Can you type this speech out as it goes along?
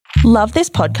Love this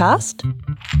podcast?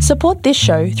 Support this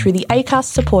show through the Acast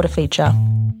supporter feature.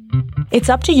 It's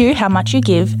up to you how much you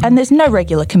give, and there's no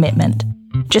regular commitment.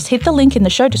 Just hit the link in the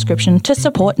show description to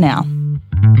support now.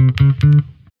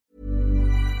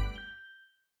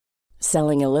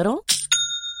 Selling a little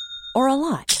or a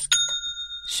lot?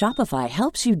 Shopify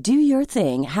helps you do your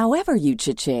thing however you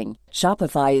cha-ching.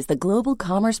 Shopify is the global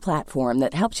commerce platform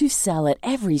that helps you sell at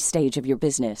every stage of your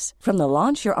business. From the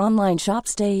launch your online shop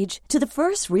stage to the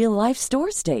first real-life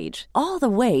store stage, all the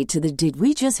way to the did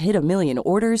we just hit a million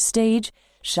orders stage.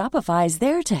 Shopify is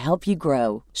there to help you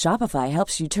grow. Shopify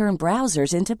helps you turn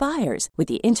browsers into buyers with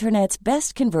the internet's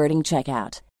best converting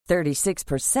checkout.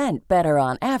 36% better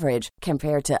on average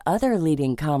compared to other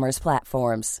leading commerce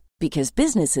platforms. Because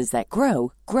businesses that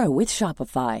grow, grow with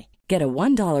Shopify. Get a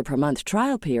 $1 per month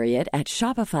trial period at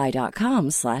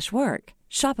shopify.com/work.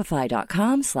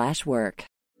 Shopify.com/work.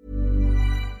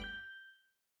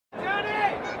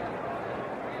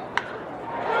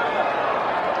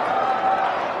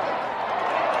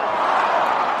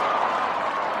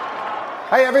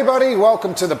 Hey everybody,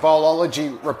 welcome to the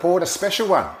Bowlology Report, a special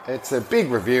one. It's a big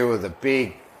review of the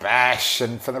Big Bash,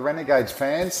 and for the Renegades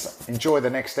fans, enjoy the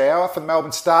next hour. For the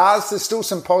Melbourne Stars, there's still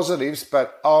some positives,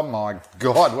 but oh my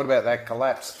God, what about that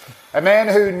collapse? A man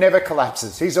who never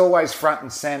collapses. He's always front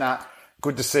and centre.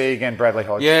 Good to see you again, Bradley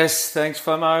Hodge. Yes, thanks,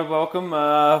 Flemo. Welcome.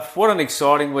 What an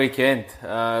exciting weekend.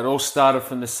 It all started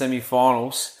from the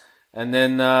semi-finals and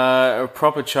then a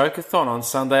proper chokeathon on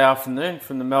Sunday afternoon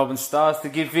from the Melbourne Stars to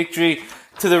give victory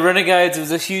to the Renegades. It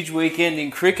was a huge weekend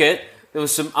in cricket. There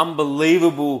was some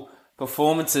unbelievable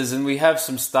performances, and we have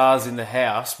some stars in the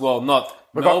house. Well, not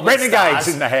We've Melbourne got Renegades stars.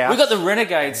 in the house. We've got the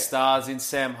Renegade stars in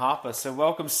Sam Harper. So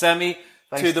welcome, Sammy,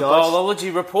 Thanks, to the George.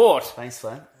 Bowlology Report. Thanks,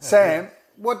 Flem. Sam,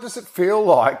 what does it feel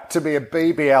like to be a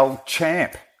BBL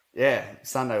champ? Yeah,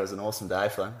 Sunday was an awesome day,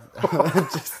 Flem.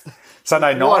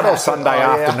 Sunday night or Sunday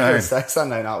afternoon?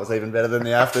 Sunday night was even better than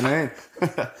the afternoon.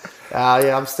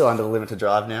 Yeah, I'm still under the limit to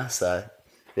drive now, so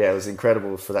yeah, it was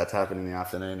incredible for that to happen in the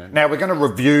afternoon. And Now, we're going to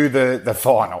review the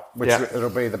final, which Yeah. it'll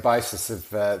be the basis of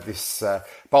this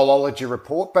Bowlology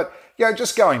Report. But,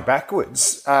 just going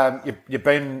backwards, you've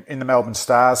been in the Melbourne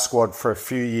Stars squad for a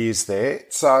few years there.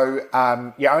 So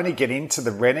you only get into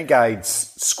the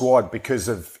Renegades squad because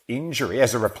of injury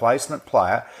as a replacement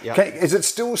player. Yeah. Is it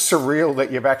still surreal that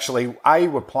you've actually, A,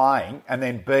 were playing, and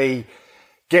then B,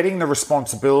 getting the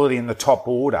responsibility in the top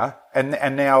order and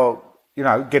now,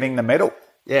 getting the medal?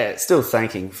 yeah, still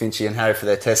thanking Finchy and Harry for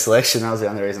their test selection. That was the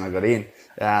only reason I got in.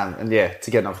 And yeah, to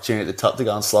get an opportunity at the top to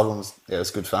go and slog them it was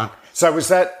good fun. So was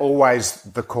that always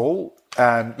the call?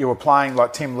 You were playing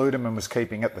like Tim Ludeman was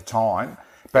keeping at the time,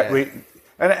 but Yeah.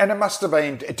 and it must have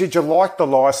been. Did you like the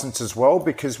licence as well?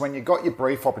 Because when you got your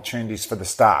brief opportunities for the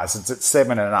Stars, it's at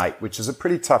 7 and 8, which is a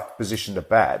pretty tough position to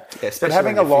bat. Yeah, but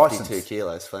having a when you're licence, 52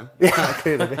 kilos, Flem. Yeah,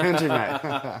 clear the boundary, mate.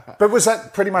 But was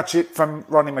that pretty much it from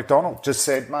Ronnie McDonald? Just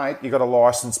said, mate, you got a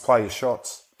licence, play your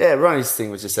shots. Yeah, Ronnie's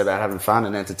thing was just about having fun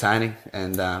and entertaining,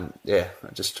 and I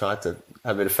just tried to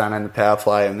have a bit of fun in the power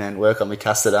play and then work on my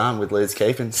custard arm with Leeds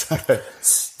keeping. So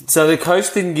the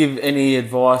coach didn't give any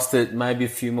advice that maybe a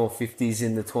few more 50s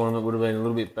in the tournament would have been a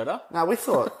little bit better? No, we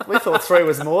thought 3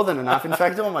 was more than enough. In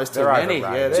fact, almost too They're many.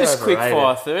 overrated. Yeah, they're Just quick overrated.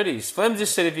 5 30s. Flem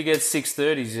just said if you get 6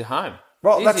 30s, you're home.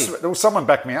 Well, Easy. someone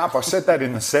backed me up. I said that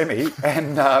in the semi,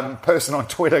 and person on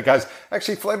Twitter goes,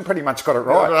 actually, Flem pretty much got it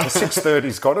right. The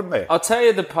 630's got him there. I'll tell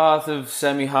you the path of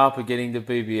Sammy Harper getting to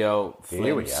BBL. Flem.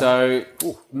 Here we are. So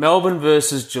Melbourne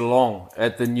versus Geelong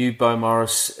at the new Beau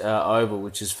Morris Oval,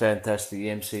 which is fantastic. The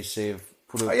MCC have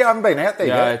put I haven't been out there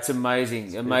Yeah, yet. it's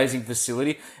amazing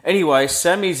facility. Anyway,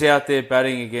 Sammy's out there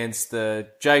batting against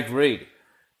Jake Reed,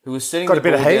 who was setting Got the a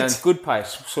bit ball of heat. down, good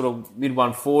pace, sort of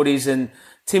mid-140s, and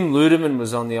Tim Ludeman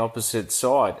was on the opposite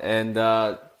side. And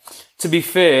to be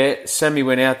fair, Sammy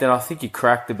went out there, I think he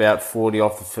cracked about 40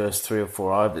 off the first 3 or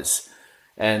 4 overs.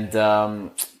 And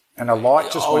And a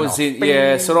light just went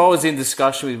off. So I was in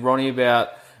discussion with Ronnie about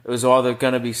it was either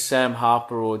going to be Sam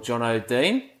Harper or John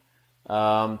O'Dean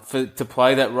to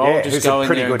play that role. Yeah, just who's go a in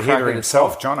pretty there and good crack hitter at the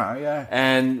himself, top. Jono, yeah.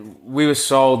 And we were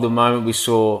sold the moment we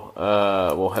saw,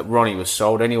 Ronnie was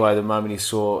sold anyway, the moment he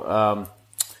saw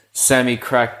Sammy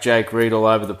crack Jake Reed all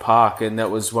over the park, and that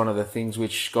was one of the things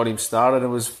which got him started. It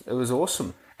was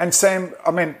awesome. And Sam,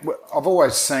 I mean, I've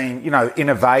always seen,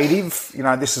 innovative,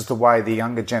 this is the way the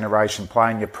younger generation play,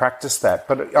 and you practice that.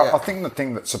 But I think the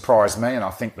thing that surprised me, and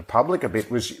I think the public a bit,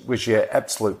 was your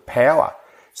absolute power.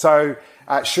 So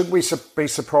should we be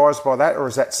surprised by that, or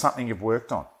is that something you've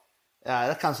worked on?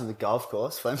 That comes from the golf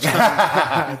course. You hit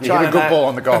a good ball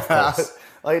on the golf course.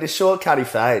 I hit a short cutty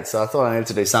fade, so I thought I needed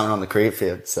to do something on the cricket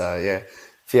field. So, yeah,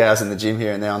 few hours in the gym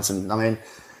here and there on some. I mean,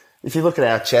 if you look at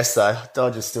our chest though,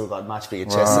 Dodger's still got much bigger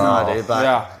chest than I do.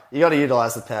 But you got to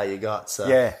utilise the power you got. So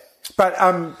yeah.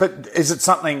 But is it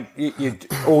something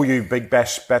all you Big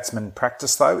Bash batsmen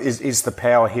practice though? Is the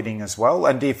power hitting as well?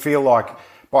 And do you feel like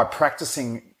by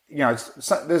practicing,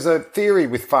 there's a theory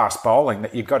with fast bowling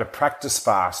that you've got to practice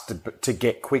fast to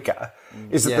get quicker.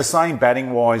 Is it the same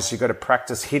batting wise? You've got to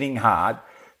practice hitting hard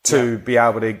to be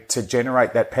able to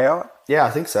generate that power? Yeah, I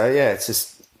think so. Yeah, it's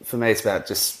just for me, it's about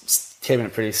just keeping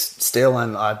it pretty still,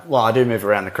 and I do move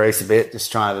around the crease a bit,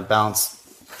 just trying to have a balance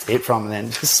to hit from, and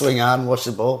then just swing hard and watch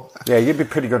the ball. Yeah, you'd be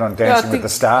pretty good on Dancing with the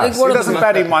Stars. He doesn't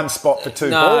bat in one spot for two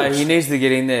balls. No, he needs to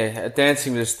get in there. At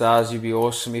Dancing with the Stars, you'd be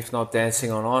awesome. If not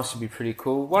Dancing on Ice, you'd be pretty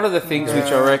cool. One of the things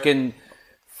which I reckon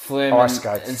Flem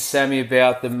and Sammy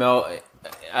about the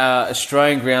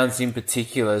Australian grounds in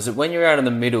particular is that when you're out in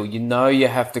the middle, you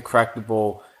have to crack the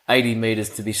ball 80 metres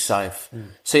to be safe.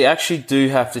 So you actually do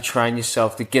have to train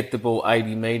yourself to get the ball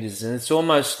 80 metres. And it's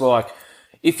almost like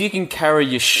if you can carry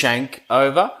your shank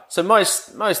over, so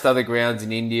most other grounds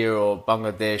in India or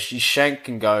Bangladesh, your shank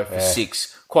can go for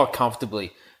 6 quite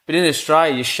comfortably. But in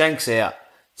Australia, your shank's out.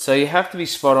 So you have to be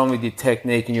spot on with your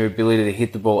technique and your ability to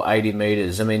hit the ball 80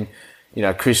 metres. I mean,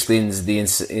 Chris Lynn's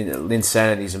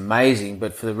Linsanity is amazing,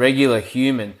 but for the regular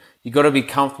human, you've got to be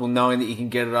comfortable knowing that you can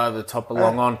get it over the top of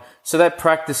long on. So that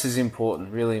practice is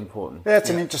important, really important. Yeah, it's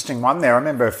an interesting one there. I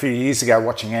remember a few years ago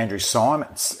watching Andrew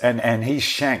Simons and his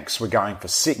shanks were going for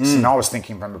 6. And I was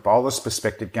thinking from a bowler's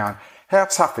perspective going, how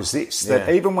tough is this? That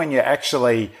even when you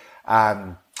actually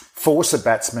force a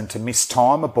batsman to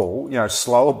mistime a ball,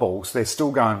 slower balls, they're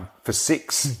still going for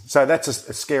 6. So that's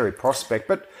a scary prospect.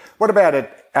 But what about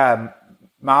it?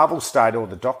 Marvel State or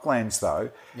the Docklands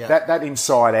though, that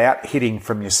inside out hitting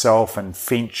from yourself and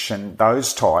Finch and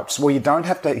those types, well, you don't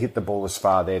have to hit the ball as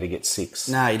far there to get 6.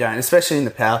 No, you don't, especially in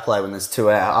the power play when there's 2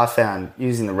 out. I found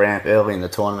using the ramp early in the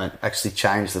tournament actually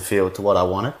changed the field to what I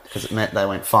wanted because it meant they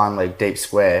went fine leg, deep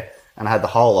square, and I had the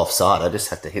whole offside. I just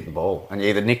had to hit the ball and you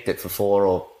either nicked it for 4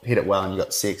 or hit it well and you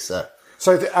got 6.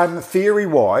 So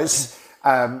theory-wise,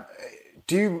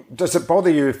 does it bother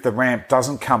you if the ramp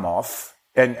doesn't come off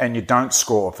and you don't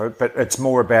score for it, but it's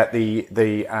more about the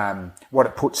what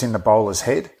it puts in the bowler's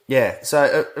head? Yeah,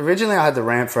 so originally I had the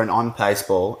ramp for an on-pace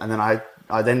ball, and then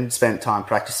I then spent time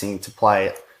practicing to play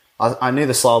it. I knew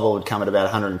the slow ball would come at about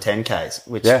 110 Ks,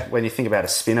 which when you think about a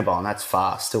spinner ball, and that's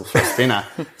fast still for a spinner.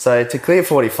 So to clear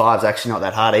 45 is actually not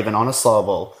that hard, even on a slow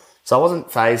ball. So I wasn't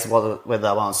phased whether they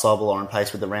were on slow ball or on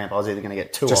pace with the ramp. I was either going to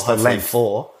get 2 just or hopefully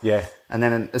 4. Yeah. And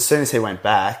then as soon as he went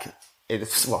back,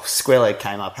 square leg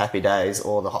came up, happy days,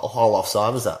 or the whole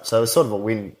offside was up. So it was sort of a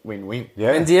win-win-win.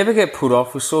 Yeah. And do you ever get put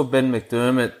off? We saw Ben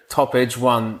McDermott top edge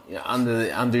one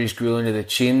under his grill into the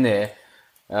chin there.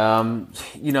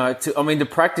 To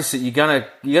practice it, you're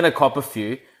gonna cop a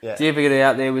few. Yeah. Do you ever get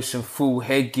out there with some full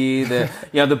headgear,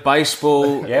 the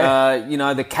baseball,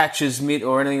 the catcher's mitt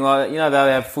or anything like that?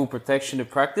 They have full protection to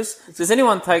practice. Does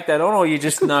anyone take that on, or you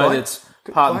just know that's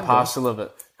part and parcel of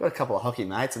it? Got a couple of hockey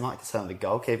mates. I might get some of the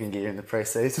goalkeeping gear in the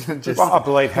pre-season. I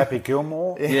believe Happy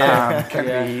Gilmore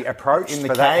can be approached in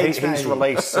the cage. He's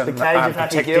released some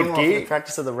protective gear. The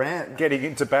practice of the ramp. Getting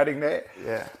into batting there.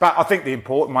 Yeah. But I think the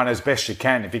important one, as best you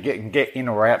can, if you can get in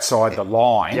or outside the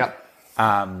line,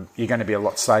 you're going to be a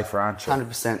lot safer, aren't you?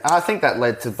 100%. And I think that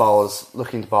led to bowlers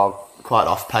looking to bowl quite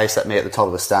off pace at me at the top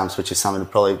of the stumps, which is something to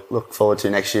probably look forward to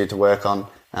next year to work on.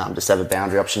 Just have a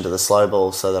boundary option to the slow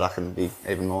ball so that I can be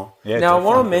even more. Yeah, now, I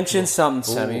want to mention something,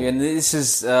 Sammy, and this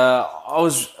is, it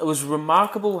was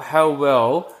remarkable how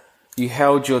well you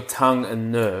held your tongue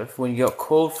and nerve when you got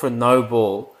called for no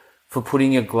ball for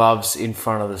putting your gloves in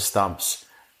front of the stumps.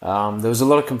 There was a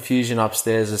lot of confusion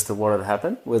upstairs as to what had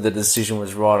happened, whether the decision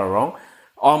was right or wrong.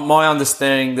 My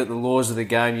understanding that the laws of the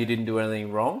game, you didn't do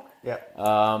anything wrong. Yeah.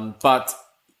 But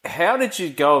how did you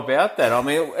go about that? I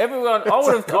mean, I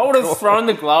would have thrown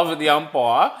the glove at the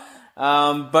umpire,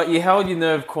 but you held your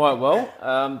nerve quite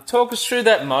well. Talk us through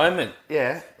that moment.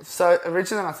 Yeah. So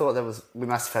originally I thought we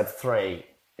must have had 3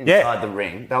 inside the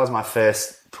ring. That was my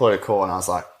first port of call, and I was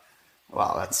like,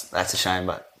 "Wow, that's a shame."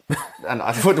 But and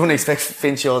I wouldn't expect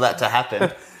Finch or that to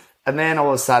happen. And then all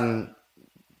of a sudden,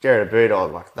 Jared Abood, or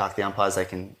like the umpires, I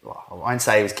won't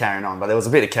say he was carrying on, but there was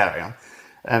a bit of carry on.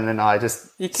 And then I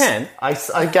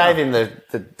gave him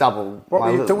the double,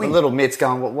 the little mitts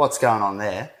going, what's going on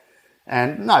there?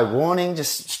 And no warning,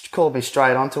 just called me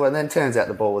straight onto it. And then turns out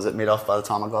the ball was at mid-off by the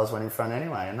time my guys went in front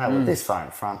anyway. And they were this far in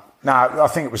front. No, I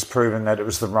think it was proven that it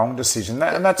was the wrong decision.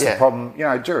 And that's the problem.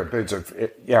 Jared Bood's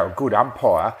a good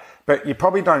umpire, but you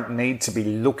probably don't need to be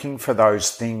looking for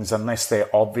those things unless they're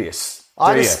obvious.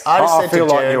 I Do just you? I said feel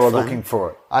to like Jared you were Flynn, looking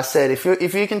for it. I said,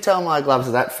 if you can tell my gloves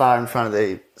are that far in front of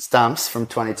the stumps from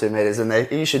 22 metres, then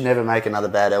you should never make another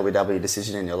bad LBW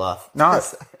decision in your life. No.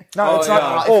 No, it's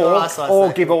not. If you're us, I Or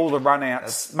say, give all the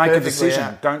run-outs. Make a perfectly decision.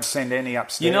 out. Don't send any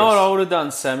upstairs. You know what I would have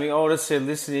done, Sammy? I would have said,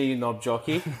 listen here, you knob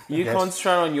jockey. You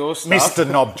concentrate on your stuff. Mr.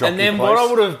 Knob Jockey, And then what please.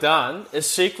 I would have done is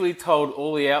secretly told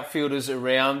all the outfielders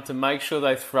around to make sure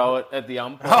they throw it at the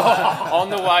umpire on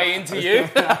the way into you.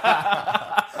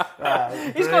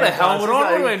 He's got a helmet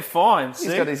on. It would have been fine. He's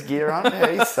got his gear on.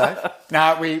 Yeah, he's safe.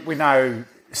 No, we know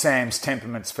Sam's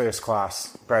temperament's first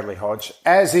class, Bradley Hodge.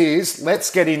 As is, let's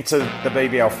get into the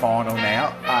BBL final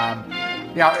now.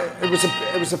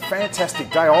 It was a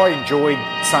fantastic day. I enjoyed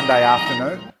Sunday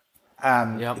afternoon.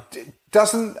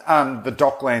 Doesn't the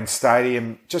Dockland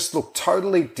Stadium just look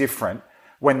totally different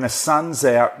when the sun's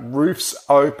out, roof's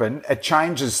open? It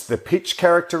changes the pitch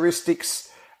characteristics.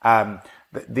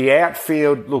 The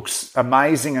outfield looks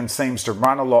amazing and seems to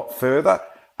run a lot further.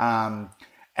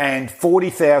 And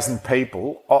 40,000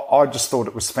 people, I just thought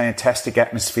it was fantastic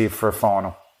atmosphere for a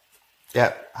final.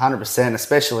 Yeah, 100%,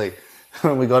 especially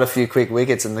when we got a few quick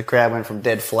wickets and the crowd went from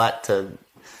dead flat to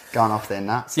going off their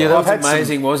nuts. Yeah, that was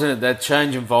amazing, wasn't it? That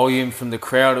change in volume from the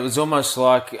crowd. It was almost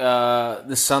like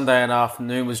the Sunday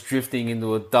afternoon was drifting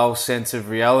into a dull sense of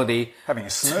reality. Having a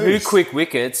snooze. 2 quick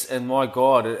wickets, and my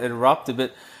God, it erupted.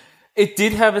 But it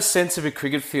did have a sense of a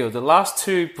cricket field. The last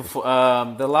two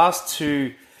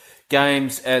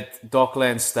games at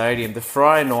Dockland Stadium, the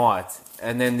Friday night,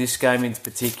 and then this game in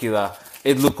particular,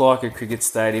 it looked like a cricket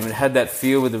stadium. It had that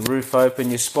feel with the roof open.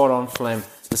 You're spot on, Flem.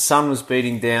 The sun was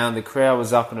beating down. The crowd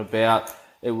was up and about.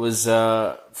 It was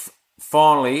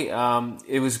finally.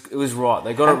 It was right.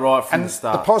 They got it right from the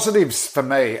start. The positives for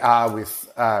me are with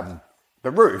the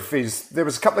roof is there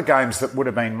was a couple of games that would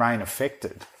have been rain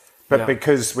affected, but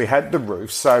because we had the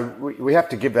roof, so we have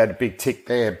to give that a big tick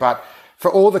there. But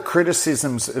for all the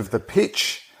criticisms of the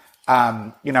pitch,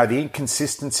 the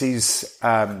inconsistencies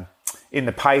in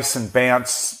the pace and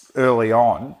bounce early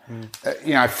on,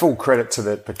 full credit to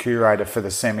the curator for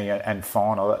the semi and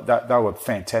final. They were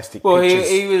fantastic pitches.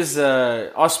 He was.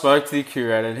 I spoke to the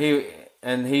curator,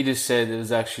 and he just said it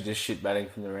was actually just shit batting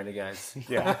from the Renegades.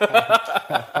 Yeah,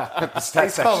 but the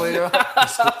stats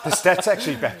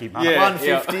actually back him up. Yeah,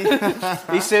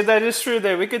 150. He said they just threw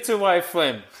their wickets away,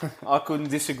 Flem. I couldn't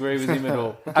disagree with him at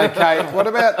all. Okay, what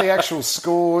about the actual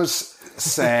scores,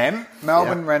 Sam?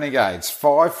 Melbourne Renegades,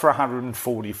 5 for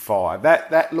 145.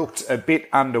 That looked a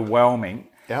bit underwhelming,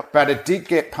 but it did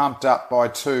get pumped up by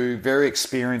 2 very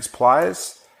experienced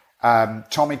players.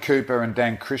 Tommy Cooper and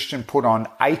Dan Christian put on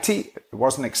 80. It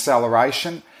wasn't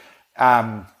acceleration,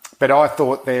 but I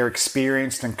thought their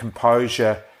experience and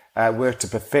composure worked to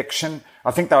perfection.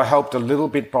 I think they were helped a little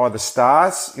bit by the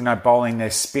Stars, bowling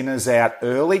their spinners out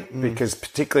early because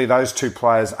particularly those 2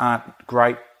 players aren't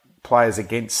great players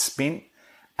against spin.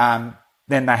 Then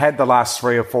they had the last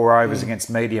 3 or 4 overs against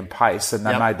medium pace and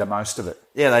they made the most of it.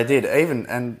 Yeah, they did.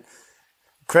 And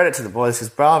credit to the boys because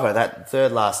Bravo, that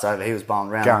third last over, he was bowling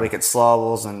round the wicket slow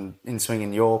balls and in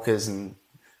swinging Yorkers. And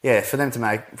yeah, for them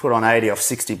to put on 80 off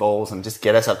 60 balls and just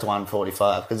get us up to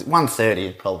 145 because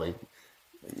 130 probably,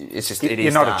 it's just, it is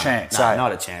You're not done. a chance. No,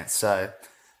 not a chance. So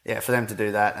yeah, for them to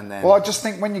do that and then... Well, I just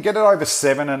think when you get it over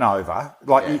 7 and over,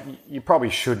 you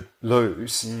probably should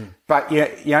lose, but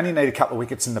you only need a couple of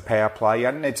wickets in the power play. You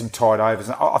only need some tight overs.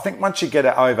 And I think once you get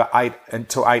it over 8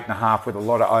 until 8.5 with a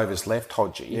lot of overs left,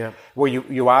 Hodgie, well,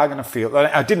 you are going to feel...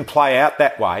 It didn't play out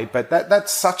that way, but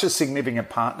that's such a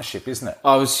significant partnership, isn't it?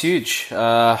 Oh, it was huge.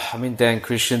 Dan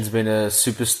Christian's been a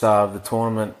superstar of the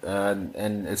tournament,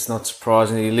 and it's not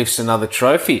surprising that he lifts another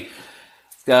trophy.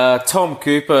 Tom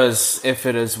Cooper's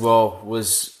effort as well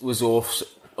was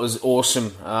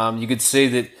awesome. You could see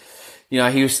that,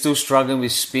 he was still struggling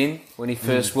with spin when he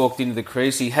first walked into the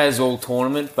crease. He has all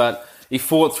tournament, but he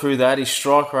fought through that. His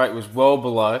strike rate was well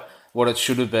below what it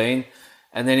should have been.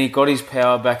 And then he got his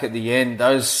power back at the end.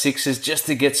 Those sixes just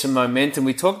to get some momentum.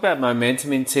 We talk about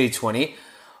momentum in T20.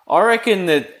 I reckon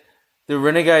that the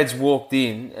Renegades walked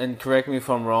in, and correct me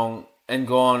if I'm wrong, and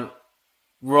gone,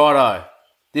 righto,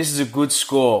 this is a good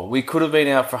score. We could have been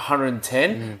out for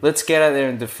 110. Let's get out there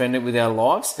and defend it with our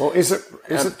lives. Well, is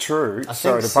it true?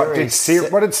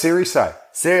 What did Siri say?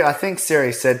 I think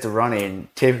Siri said to Ronnie in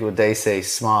typical DC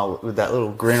smile with that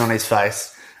little grin on his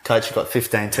face, Coach, you've got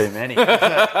 15 too many. But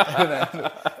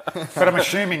I'm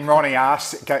assuming Ronnie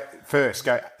asked first,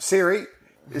 Siri,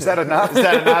 is that enough?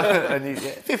 And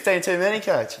 15 too many,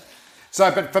 Coach. So,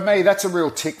 but for me, that's a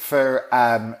real tick for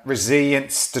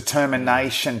resilience,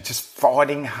 determination, just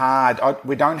fighting hard.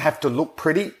 We don't have to look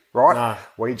pretty, right? No.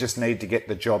 We just need to get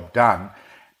the job done.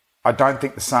 I don't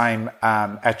think the same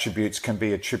attributes can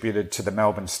be attributed to the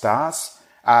Melbourne Stars.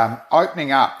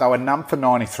 Opening up, they were none for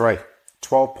 93,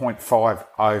 12.5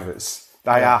 overs.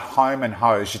 They are home and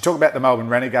hose. You talk about the Melbourne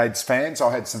Renegades fans.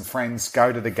 I had some friends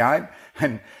go to the game,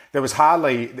 and there was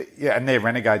hardly, and they're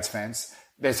Renegades fans,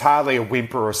 there's hardly a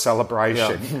whimper or a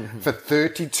celebration for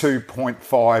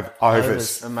 32.5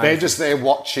 overs. They're just there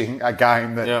watching a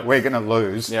game that we're going to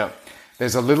lose.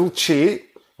 There's a little cheer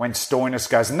when Stoinis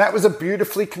goes. And that was a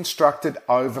beautifully constructed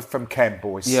over from Cam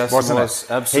Boyce, wasn't it?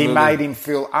 Absolutely. He made him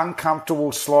feel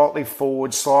uncomfortable, slightly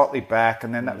forward, slightly back,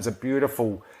 and then that was a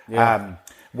beautiful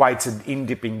weighted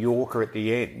in-dipping Yorker at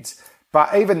the end.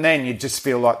 But even then, you just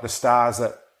feel like the Stars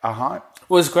are home.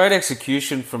 Well, it was great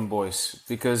execution from Boyce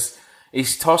because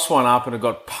he's tossed one up and it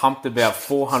got pumped about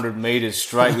 400 metres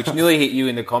straight, which nearly hit you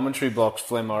in the commentary box,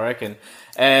 Flem, I reckon.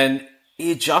 And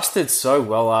he adjusted so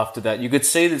well after that. You could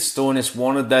see that Stoinis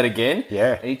wanted that again.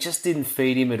 Yeah. And he just didn't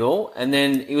feed him at all. And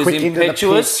then he was Quick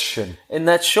impetuous in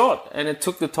that shot. And it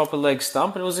took the top of leg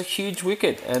stump and it was a huge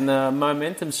wicket and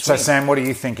momentum swing. So, Sam, what are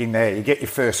you thinking there? You get your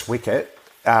first wicket.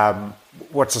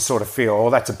 What's the sort of feel? Oh,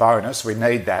 that's a bonus. We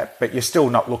need that. But you're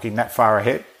still not looking that far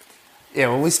ahead. Yeah,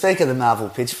 well, we speak of the Marvel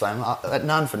pitch flame. At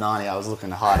none for 90, I was looking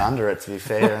to hide under it, to be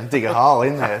fair, and dig a hole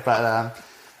in there. But,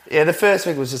 the first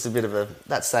week was just a bit of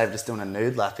that saved us doing a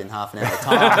nude lap in half an hour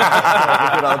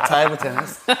time. Good old table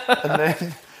tennis.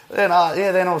 And then all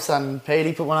of a sudden,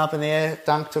 Petey put one up in the air.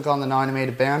 Dunk took on the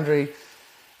 90-metre boundary.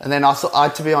 And then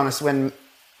to be honest, when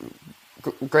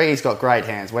Greegy's got great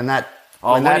hands, when that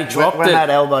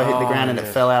elbow hit the ground and it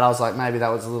fell out, I was like, maybe that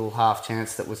was a little half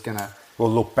chance that was going to... We'll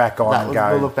look back on and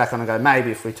go.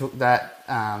 Maybe if we took that,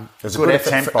 there's a good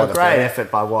attempt by the great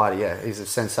effort by Whitey. Yeah, he's a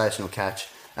sensational catch.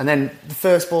 And then the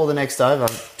first ball the next over,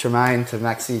 Tremaine to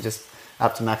Maxi, just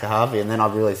up to Makahavi, and then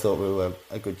I really thought we were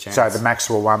a good chance. So the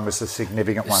Maxwell one was a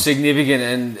significant one. Significant,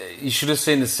 and you should have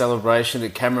seen the celebration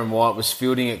that Cameron White was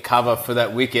fielding at cover for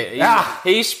that wicket.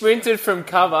 He sprinted from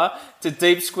cover to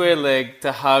deep square leg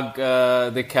to hug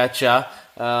the catcher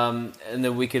and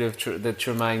the wicket that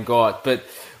Tremaine got. But it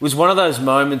was one of those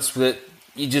moments that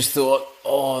you just thought,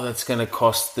 that's going to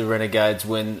cost the Renegades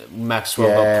when Maxwell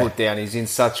got put down. He's in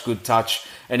such good touch.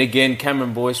 And again,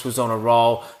 Cameron Boyce was on a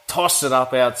roll, tossed it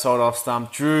up outside off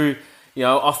stump, drew,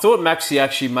 I thought Maxi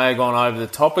actually may have gone over the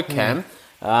top of Cam,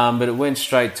 but it went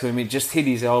straight to him. He just hit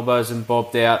his elbows and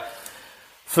bobbed out.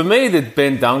 For me, the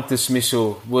Ben Dunk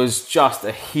dismissal was just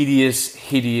a hideous,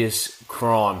 hideous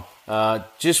crime.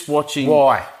 Just watching...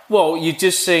 Why? Well, you've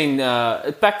just seen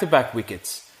back-to-back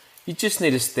wickets. You just need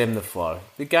to stem the flow.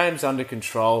 The game's under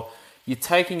control. You're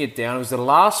taking it down. It was the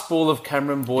last ball of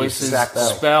Cameron Boyce's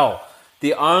spell.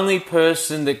 The only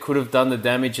person that could have done the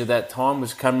damage at that time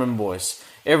was Cameron Boyce.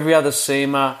 Every other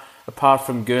seamer, apart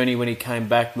from Gurney when he came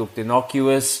back, looked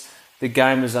innocuous. The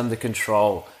game was under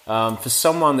control. For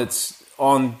someone that's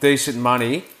on decent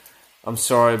money, I'm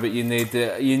sorry, but you need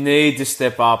to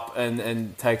step up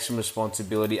and take some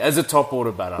responsibility as a top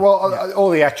order batter. Well, all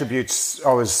the attributes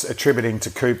I was attributing to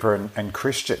Cooper and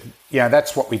Christian,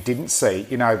 that's what we didn't see.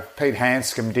 Pete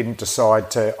Hanscom didn't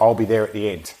decide I'll be there at the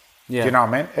end. Yeah. Do you know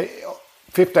what I mean?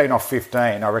 15 off 15,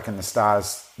 I reckon the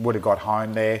Stars would have got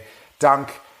home there.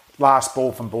 Dunk, last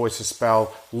ball from Boyce's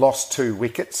spell, lost 2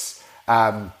 wickets.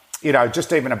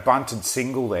 Just even a bunted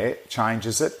single there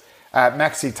changes it.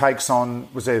 Maxi takes on,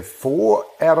 was there 4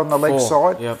 out on the leg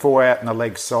side? Yep. 4 out on the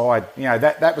leg side.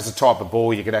 That was the type of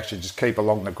ball you could actually just keep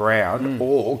along the ground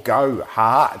or go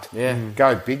hard,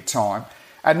 go big time.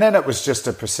 And then it was just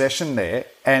a procession there.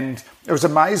 And it was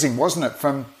amazing, wasn't it?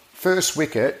 From first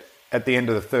wicket at the end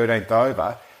of the 13th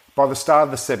over, by the start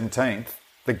of the 17th,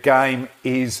 the game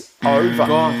is over.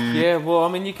 Gone. Yeah, well,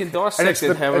 I mean, you can dissect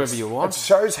it however you want. It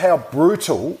shows how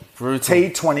brutal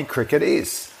T20 cricket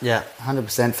is. Yeah,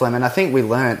 100% Flem. And I think we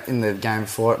learnt in the game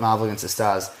before at Marvel against the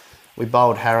Stars, we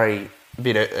bowled Harry a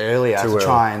bit earlier to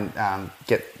try and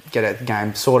get a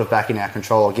game sort of back in our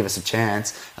control or give us a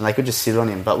chance, and they could just sit on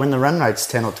him. But when the run rate's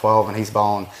 10 or 12 and he's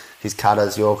bowling his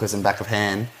cutters, Yorkers and back of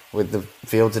hand with the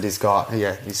fields that he's got,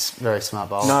 he's a very smart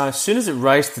bowler. No, as soon as it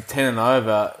raced to 10 and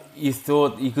over, you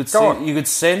thought you could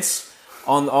sense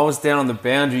I was down on the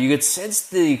boundary, you could sense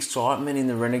the excitement in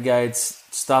the Renegades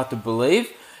start to believe,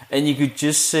 and you could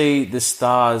just see the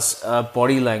Stars'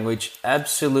 body language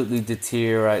absolutely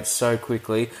deteriorate so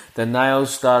quickly. The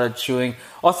nails started chewing.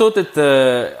 I thought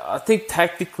that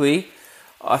tactically,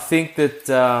 I think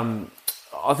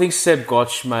Seb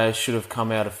Gotch should have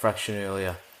come out a fraction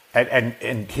earlier.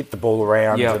 and hit the ball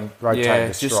around and rotate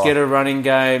the strike. Just get a running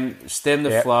game, stem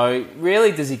the flow.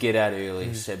 Rarely does he get out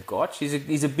early, Seb Gotch.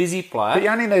 He's a busy player. But you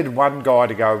only needed one guy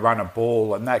to go run a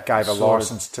ball, and that gave a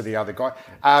licence to the other guy.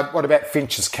 What about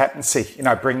Finch's captaincy?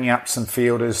 Bringing up some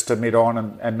fielders to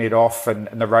mid-on and mid-off, and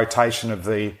the rotation of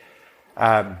the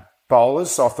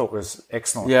bowlers, I thought was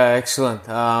excellent. Yeah, excellent.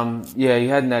 He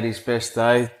hadn't had his best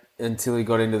day until he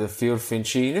got into the field,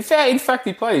 Finchy. In fact,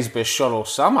 he played his best shot all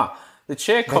summer. The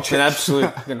chair copped an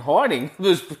absolute fucking hiding.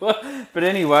 But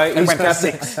anyway,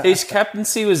 his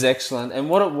captaincy was excellent. And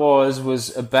what it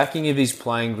was a backing of his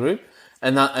playing group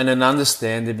and an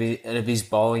understanding of his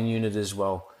bowling unit as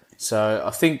well. So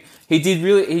I think he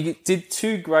did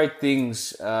two great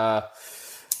things.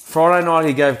 Friday night,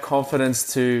 he gave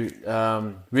confidence to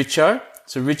Richo.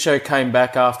 So Richo came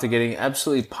back after getting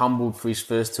absolutely pummeled for his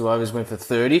first 2 overs, went for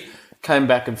 30, came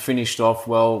back and finished off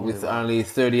well with only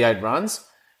 38 runs.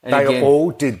 And they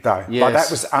all did, though. Yes. Like,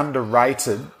 that was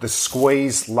underrated, the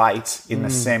squeeze late in the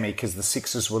semi, because the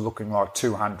sixes were looking like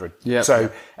 200. Yep.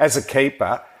 So as a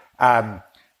keeper,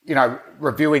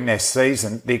 reviewing their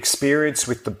season, the experience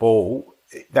with the ball,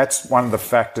 that's one of the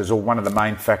factors, or one of the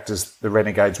main factors the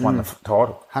Renegades won the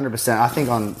title. 100%. I think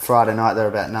on Friday night they were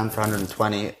about none for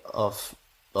 120 off.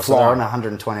 So they were on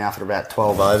 120 after about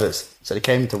 12 overs. So they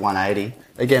came to 180.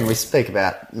 Again, we speak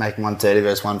about making 130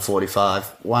 versus 145.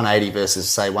 180 versus,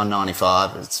 say,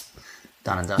 195. It's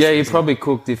done and dusted. Yeah, you're probably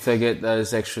cooked if they get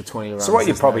those extra 20 runs. So what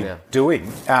you're probably doing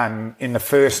in the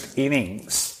first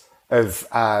innings of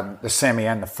the semi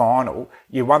and the final,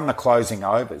 you won the closing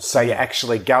overs. So you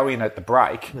actually go in at the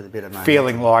break with a bit of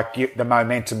feeling like the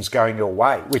momentum's going your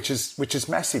way, which is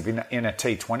massive in a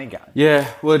T20 game. Yeah,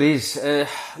 well, it is.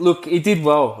 Look, he did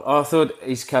well. I thought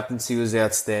his captaincy was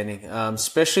outstanding,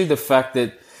 especially the fact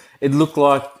that it looked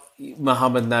like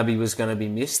Mohammad Nabi was going to be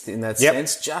missed in that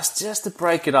sense, just to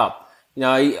break it up.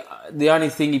 The only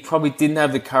thing, he probably didn't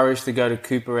have the courage to go to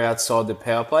Cooper outside the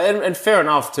power play, and fair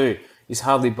enough too. He's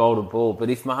hardly bowled a ball, but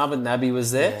if Mohammad Nabi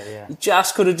was there, he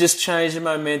just could have just changed the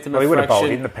momentum. Well, he would have bowled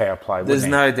in the power play, There's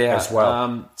no doubt. As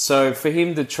well. So for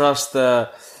him to trust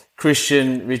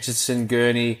Christian, Richardson,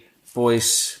 Gurney,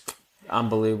 Boyce,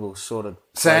 unbelievable sort of.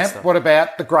 Sam, what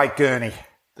about the great Gurney?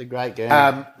 The great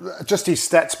Gurney. Just his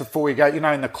stats before we go.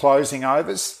 In the closing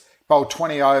overs, bowled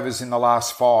 20 overs in the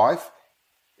last 5.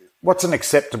 What's an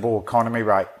acceptable economy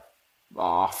rate?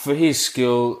 For his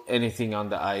skill, anything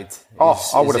under 8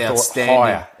 I would have thought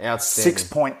higher. Outstanding.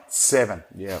 6.7.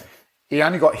 Yeah. He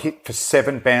only got hit for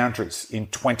 7 boundaries in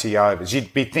 20 overs.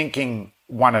 You'd be thinking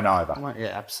 1 and over. Yeah,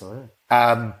 absolutely.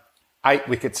 8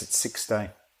 wickets at 16.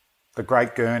 The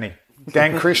great Gurney.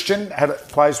 Dan Christian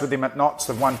plays with him at Notts.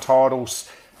 They've won titles,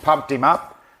 pumped him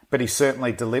up, but he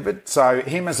certainly delivered. So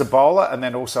him as a bowler and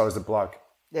then also as a bloke.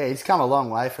 Yeah, he's come a long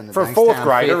way from the For a fourth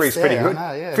grader, he's pretty good.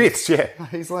 Fifths, yeah.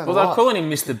 He's learned Well, a they're lot. calling him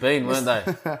Mr. Bean, weren't they?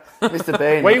 Mr.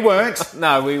 Bean. We weren't.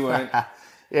 No, we weren't.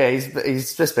 Yeah,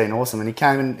 he's just been awesome, and he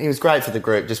came and he was great for the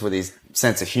group just with his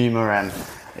sense of humour and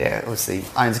obviously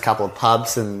owns a couple of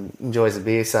pubs and enjoys a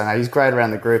beer. So no, he's great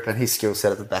around the group, and his skill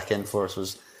set at the back end for us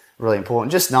was really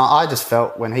important. I just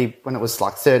felt when it was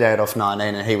like 38 off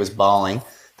 19 and he was bowling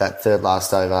that third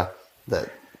last over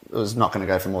that it was not going to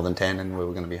go for more than 10 and we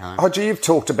were going to be home. Hodgie, you've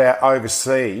talked about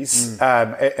overseas.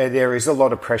 There is a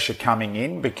lot of pressure coming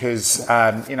in because,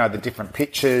 the different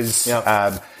pitches.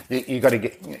 Yep. You got to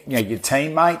get, your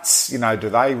teammates, do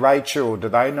they rate you or do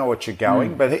they know what you're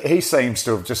going? But he seems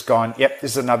to have just gone, yep,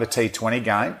 this is another T20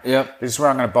 game. Yep. This is where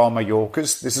I'm going to bowl my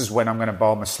Yorkers. This is when I'm going to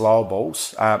bowl my slower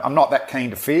balls. I'm not that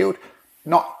keen to field.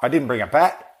 I didn't bring a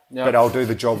bat, but I'll do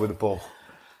the job with the ball.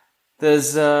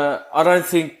 I don't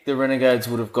think the Renegades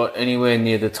would have got anywhere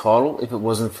near the title if it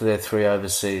wasn't for their 3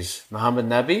 overseas. Mohammad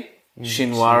Nabi,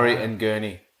 Shinwari and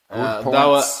Gurney. They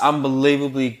were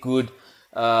unbelievably good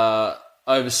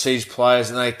overseas players,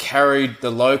 and they carried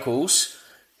the locals,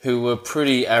 who were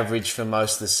pretty average for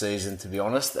most of the season, to be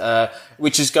honest,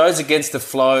 which goes against the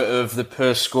flow of the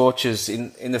Perth Scorchers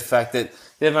in the fact that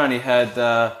they've only had...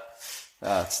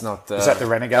 it's not... is that the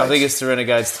Renegades? I think it's the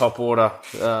Renegades top order.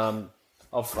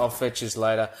 I'll fetch this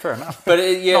later. Fair enough. But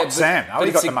Sam. I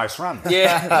only got the most runs.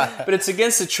 Yeah, but it's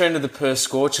against the trend of the Perth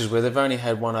Scorchers where they've only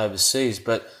had 1 overseas.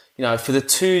 But for the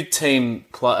two team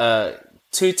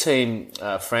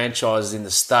franchises in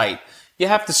the state, you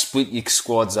have to split your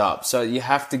squads up. So you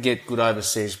have to get good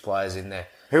overseas players in there.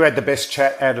 Who had the best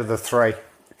chat out of the 3?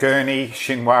 Gurney,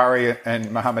 Shinwari,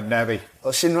 and Mohammad Nabi.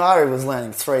 Well, Shinwari was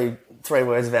learning three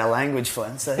words of our language for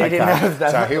him, so he didn't have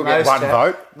that. So he'll get 1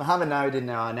 vote. Mohammad Nabi didn't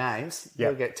know our names. Yep.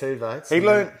 He'll get 2 votes. He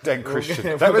learnt Dan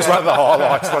Christian. That was one of the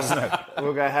highlights, wasn't it?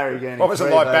 We'll go Harry Gurney. What was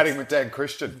it like batting with Dan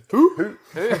Christian? Who?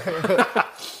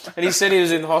 And he said he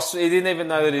was in hospital. He didn't even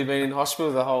know that he'd been in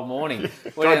hospital the whole morning.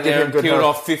 Went out give there him and good peeled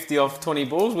health. off 50 off 20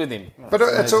 balls with him. But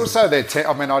it's also their.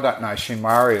 I mean, I don't know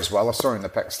Shinwari as well. I saw him in the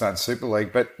Pakistan Super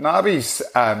League. But Nabi's,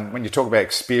 when you talk about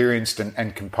experienced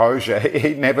and composure,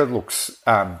 he never looks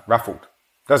ruffled,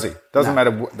 does he? Doesn't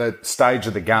matter the stage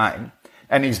of the game.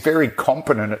 And he's very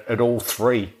competent at all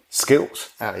three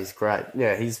skills. Oh, he's great.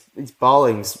 Yeah, his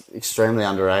bowling's extremely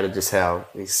underrated, just how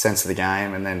his sense of the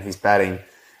game, and then his batting.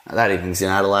 That innings in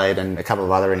Adelaide and a couple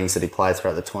of other innings that he played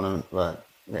throughout the tournament. But,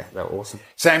 yeah, they were awesome.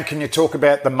 Sam, can you talk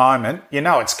about the moment? You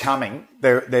know it's coming.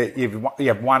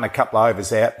 You've won a couple of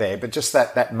overs out there, but just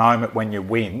that moment when you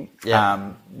win.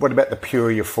 Yeah. What about the pure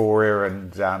euphoria?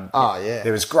 And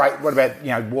there was great. What about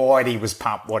Whitey was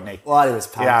pumped, wasn't he? Whitey was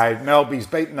pumped. He's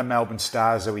beaten the Melbourne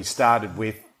Stars, who he started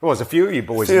with. There was a few of you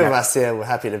boys. A few of us, were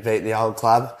happy to beat the old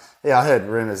club. Yeah, I heard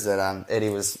rumours that Eddie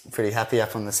was pretty happy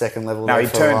up on the second level. No, he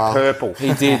turned purple.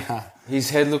 He did.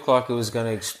 His head looked like it was going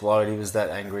to explode. He was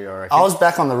that angry, I reckon. I was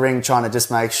back on the ring trying to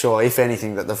just make sure, if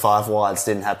anything, that the 5 wides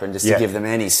didn't happen, just to give them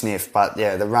any sniff. But,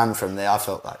 yeah, the run from there, I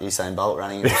felt like Usain Bolt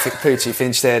running into Poochie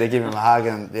Finch there to give him a hug.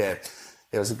 And, yeah,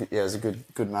 it was a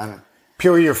good moment.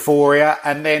 Pure euphoria.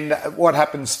 And then what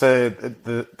happens for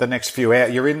the next few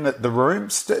hours? You're in the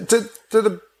rooms. Do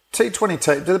the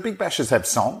T20, do the Big Bashers have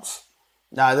songs?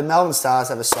 No, the Melbourne Stars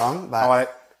have a song, but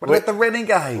what about the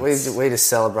Renegades? We just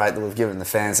celebrate that we've given the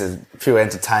fans a pure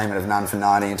entertainment of none for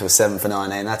 90 into a 7 for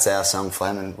 19. That's our song,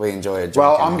 Flem, and we enjoy it.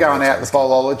 Well, I'm going out the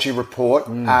Bowlology report.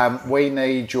 We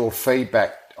need your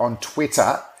feedback on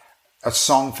Twitter. A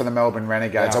song for the Melbourne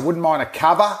Renegades. Yeah. I wouldn't mind a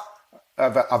cover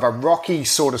of a rocky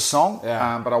sort of song,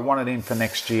 but I want it in for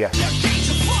next year.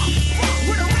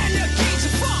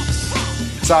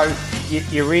 So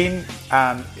you're in.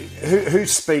 Who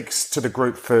speaks to the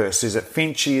group first? Is it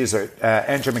Finchy? Is it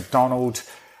Andrew McDonald?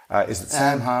 Is it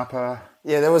Sam Harper?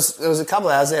 Yeah, there was a couple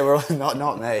of hours there where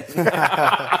not me.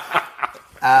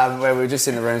 Where we were just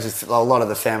in the rooms with a lot of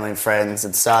the family and friends.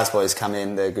 And the Stars boys come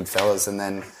in, they're good fellas, and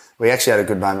then we actually had a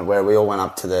good moment where we all went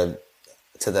up to the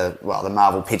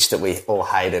marble pitch that we all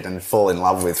hated and fall in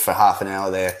love with for half an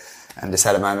hour there. And just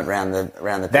had a moment round the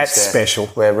pitch. That's there, special.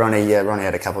 Where Ronnie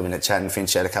had a couple of minute chat and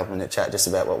Finch had a couple of minute chat just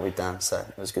about what we'd done. So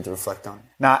it was good to reflect on.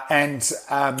 What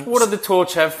did the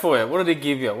torch have for you? What did it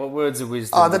give you? What words of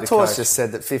wisdom? Oh, the did torch coach? just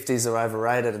said that 50s are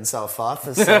overrated and so are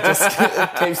fifers. So just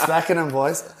keep smacking them,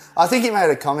 boys. I think he made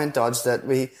a comment, Dodge, that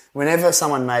whenever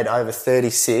someone made over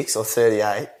 36 or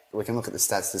 38, we can look at the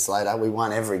stats this later, we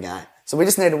won every game. So we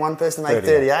just needed one person to make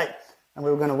 38. And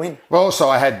we were going to win. Well, also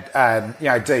I had,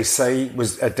 DC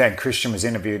was Dan Christian was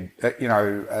interviewed,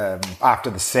 after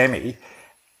the semi,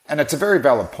 and it's a very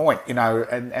valid point,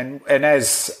 and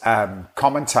as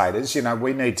commentators,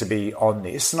 we need to be on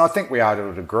this, and I think we are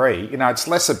to a degree. It's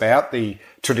less about the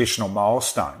traditional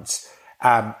milestones,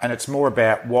 and it's more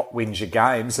about what wins your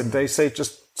games. And DC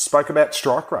just spoke about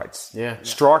strike rates. Yeah,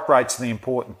 strike rates are the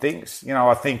important things.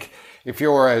 I think if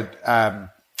you're a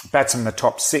bats in the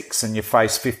top 6 and you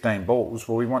face 15 balls,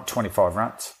 well, we want 25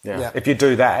 runs. Yeah. If you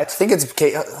do that... I think it's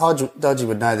key. Dodgy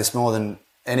would know this more than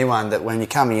anyone, that when you're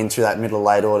coming in through that middle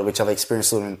late order, which I've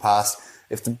experienced a little in the past,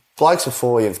 if the blokes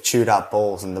before you've chewed up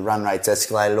balls and the run rate's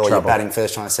escalated, or you're batting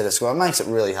first trying to set a score, it makes it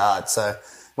really hard. So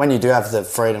when you do have the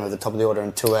freedom of the top of the order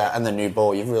and 2 out and the new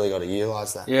ball, you've really got to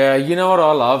utilise that. Yeah, you know what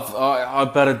I love? I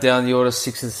batted down the order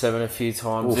 6 and 7 a few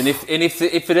times. Oof. And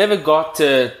if it ever got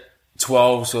to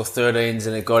 12s or 13s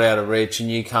and it got out of reach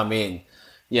and you come in,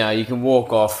 you can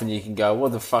walk off and you can go,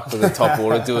 what the fuck are the top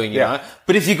order doing, you know?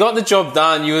 But if you got the job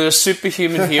done, you were a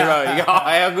superhuman hero. You go, oh,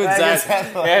 how good's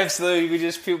that? Absolutely. You could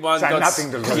just pick one. So nothing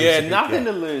to lose. Yeah, nothing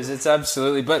to lose. It's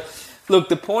absolutely. But look,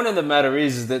 the point of the matter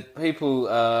is that people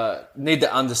need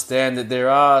to understand that there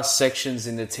are sections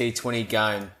in the T20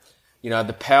 game.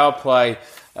 The power play,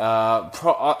 and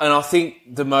I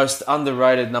think the most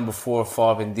underrated number 4 or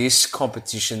 5 in this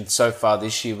competition so far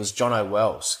this year was Jono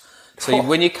Wells. So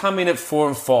when you come in at 4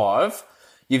 and 5,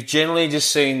 you've generally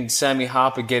just seen Sammy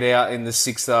Harper get out in the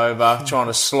 6th over, trying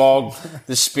to slog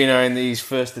the spinner in his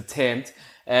first attempt,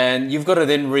 and you've got to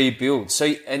then rebuild.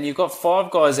 And you've got 5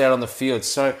 guys out on the field.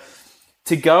 So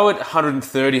to go at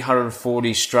 130,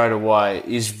 140 straight away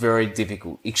is very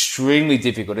difficult, extremely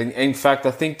difficult. And in fact,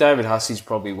 I think David Hussey's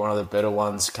probably one of the better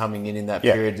ones coming in that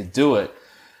period to do it.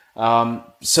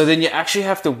 So then you actually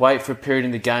have to wait for a period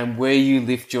in the game where you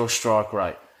lift your strike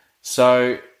rate.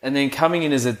 So, and then coming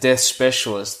in as a death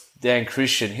specialist, Dan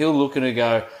Christian, he'll look and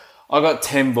go, I got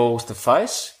 10 balls to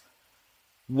face.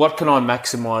 What can I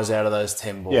maximise out of those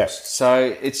 10 balls? Yeah.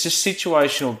 So it's just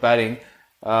situational batting.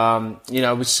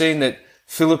 We've seen that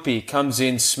Philippi comes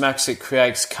in, smacks it,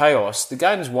 creates chaos. The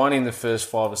game's won in the first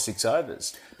 5 or 6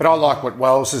 overs. But I like what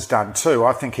Wells has done too.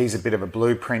 I think he's a bit of a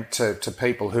blueprint to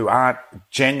people who aren't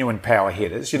genuine power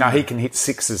hitters. You know, he can hit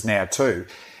sixes now too.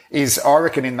 I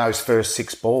reckon in those first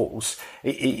 6 balls,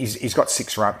 he's got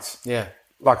 6 runs. Yeah.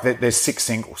 Like there's 6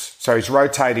 singles. So he's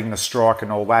rotating the strike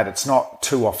and all that. It's not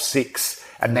 2 off 6.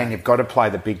 And then you've got to play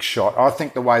the big shot. I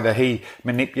think the way that he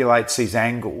manipulates his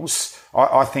angles,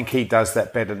 I think he does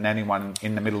that better than anyone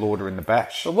in the middle order in the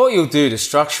bash. But what you'll do to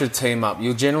structure a team up,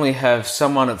 you'll generally have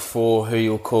someone at 4 who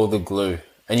you'll call the glue.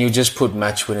 And you'll just put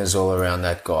match winners all around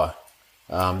that guy.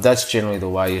 That's generally the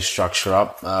way you structure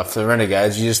up. For the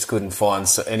Renegades, you just couldn't find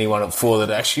anyone at 4 that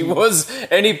actually was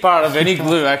any part of any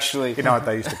glue, actually. You know what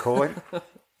they used to call him?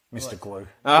 Mr. Glue.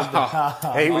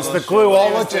 He was the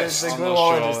gluologist. The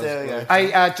gluologist, there we go.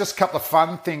 Hey, just a couple of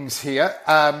fun things here.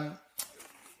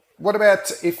 What about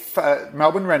if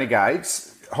Melbourne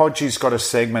Renegades, Hodgie's got a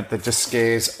segment that just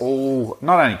scares all,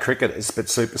 not only cricketers, but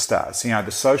superstars. You know,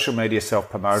 the social media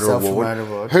self-promoter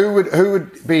award.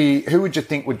 Who would you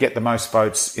think would get the most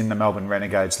votes in the Melbourne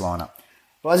Renegades lineup?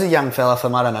 Well, as a young fella,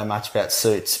 I don't know much about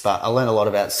suits, but I learned a lot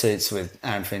about suits with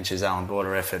Aaron Finch's Allen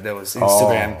Border effort. There was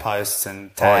Instagram posts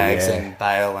and tags and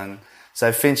Bale, and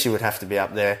so Finchy would have to be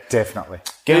up there. Definitely.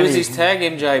 Who was his tag?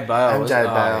 MJ Bale. MJ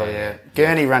Bale, yeah.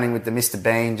 Gurney running with the Mr.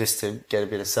 Bean just to get a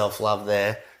bit of self-love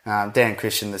there. Dan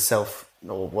Christian, the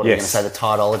are we going to say, the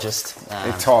titleologist.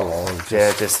 The titleologist.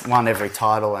 Yeah, just won every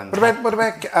title. And What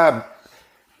about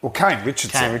Kane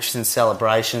Richardson? Kane Richardson's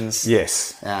celebrations.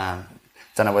 Yes.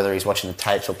 Don't know whether he's watching the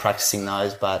tapes or practicing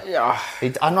those, but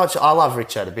I'm not sure. I love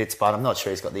Richo to bits, but I'm not sure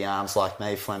he's got the arms like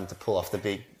me, Flem, to pull off the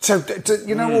big. So,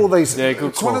 you know, all these. Yeah,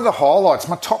 good it's call. one of the highlights.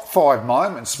 My top 5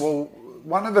 moments. Well,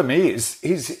 one of them is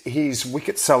his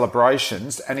wicket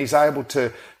celebrations, and he's able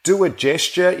to do a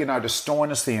gesture, you know, to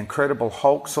Stoinis, the Incredible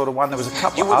Hulk sort of one. There was a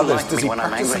couple of others. Does he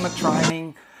practice them at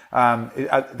training?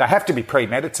 They have to be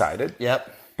premeditated.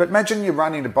 Yep. But imagine you're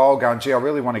running the bowl going, gee, I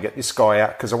really want to get this guy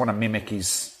out because I want to mimic his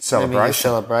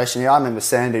celebration. Yeah, I remember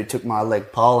Sandu took my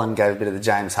leg pole and gave a bit of the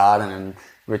James Harden, and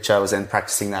Richo was then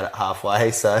practicing that at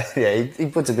halfway. So yeah, he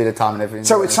puts a bit of time and effort into it.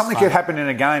 So it's something could happen in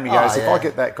a game. He goes, if yeah. I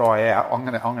get that guy out, I'm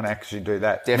gonna actually do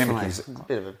that. Definitely. Mimic his, It's a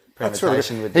bit of a that's really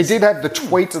premeditation good. with He this. did have the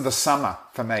tweet of the summer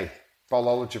for me.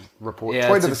 Bowlology report. Yeah,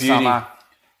 Tweet it's of a the beauty. summer.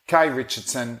 Kay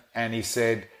Richardson, and he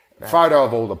said, photo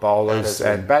of all the bowlers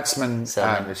and batsmen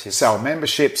sell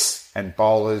memberships and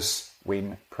bowlers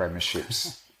win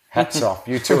premierships. Hats off.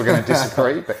 You two are going to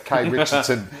disagree, but Kay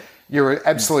Richardson, you're an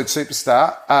absolute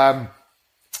superstar.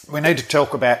 We need to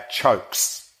talk about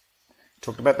chokes.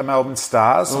 Talked about the Melbourne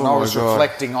Stars, and I was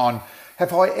reflecting on,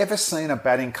 have I ever seen a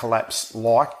batting collapse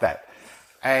like that?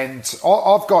 And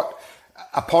I've got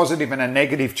a positive and a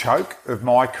negative choke of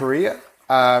my career.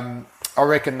 I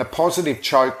reckon the positive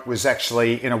choke was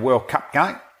actually in a World Cup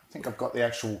game. I think I've got the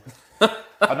actual...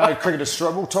 I know Cricket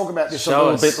Australia... We'll talk about this a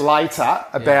little bit later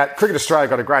about... Cricket Australia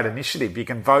got a great initiative. You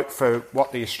can vote for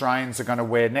what the Australians are going to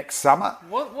wear next summer.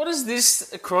 What is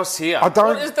this across here? I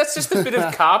don't... That's just a bit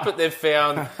of carpet they've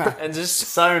found and just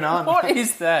sewn on. What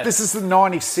is that? This is the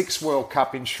 96 World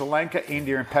Cup in Sri Lanka,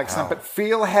 India and Pakistan. But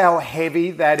feel how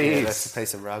heavy that is. That's a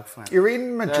piece of rug, Flem. You're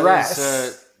in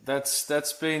Madras...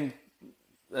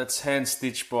 That's hand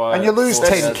stitched by... And you lose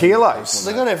 10 kilos.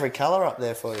 They got every colour up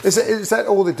there for you. Is that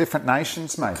all the different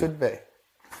nations, mate? Could be.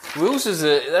 Wills is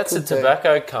a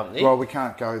tobacco company. Well, we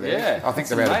can't go there. Yeah, I think it's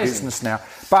they're out of amazing. business now.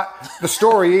 But the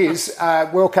story is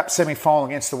World Cup semi-final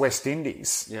against the West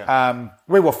Indies. Yeah.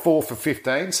 We were 4 for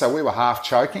 15, so we were half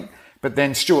choking. But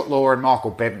then Stuart Law and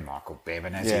Michael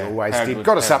Bevan, as he always did,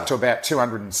 got us up to about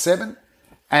 207.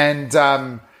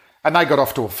 And they got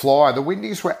off to a flyer. The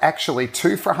Windies were actually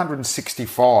 2 for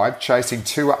 165, chasing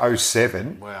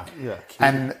 207. Wow. Yeah.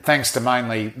 And thanks to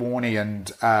mainly Warney and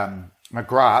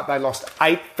McGrath, they lost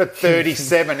 8 for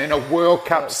 37 in a World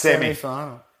Cup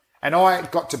semi-final. And I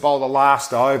got to bowl the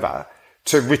last over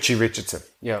to Richie Richardson,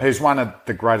 who's one of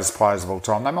the greatest players of all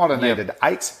time. They might have needed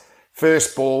 8.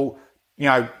 First ball,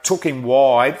 took him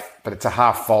wide, but it's a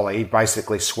half volley. He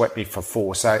basically swept me for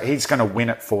 4. So he's going to win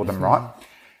it for them, right?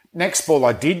 Next ball,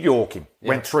 I did york him.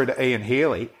 Went through to Ian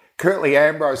Healy. Curtly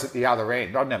Ambrose at the other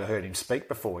end. I'd never heard him speak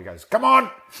before. He goes, come on.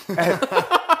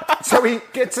 So he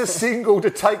gets a single to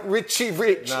take Richie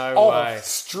Rich off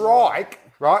strike,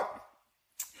 right?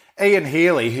 Ian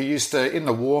Healy, who used to, in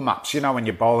the warm-ups, when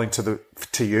you're bowling to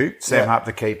you, Sam Harper,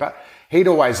 the keeper, he'd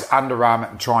always underarm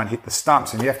it and try and hit the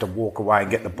stumps, and you have to walk away and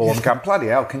get the ball and go, bloody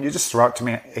hell, can you just throw it to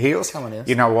me, Heels?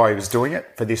 You know why he was doing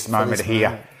it? For this moment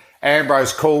here.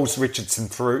 Ambrose calls Richardson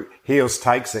through. Heels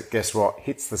takes it. Guess what?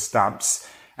 Hits the stumps.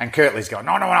 And Kirtley's going,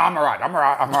 no, I'm all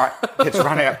right. Gets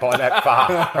run out by that far,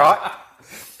 right?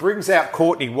 Brings out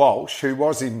Courtney Walsh, who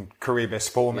was in career best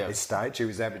form at this stage. He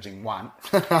was averaging 1.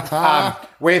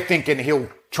 We're thinking he'll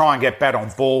try and get bat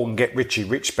on ball and get Richie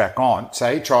Rich back on.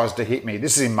 So he tries to hit me.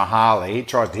 This is in Mahali. He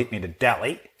tries to hit me to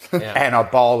Delhi. And I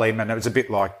bowl him, and it was a bit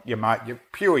like your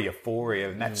pure euphoria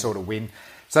and that sort of win.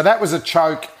 So that was a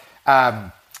choke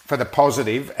for the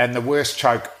positive, and the worst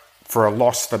choke for a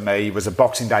loss for me was a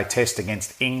Boxing Day test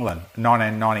against England,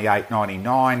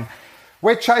 1998-99.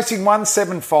 We're chasing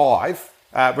 175.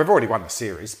 We've already won the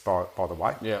series, by the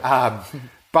way. Yeah.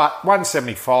 But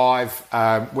 175,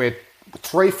 we're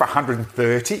 3 for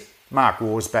 130. Mark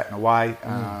Waugh's batting away.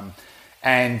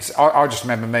 And I just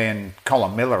remember me and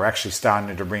Colin Miller actually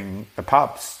starting to ring the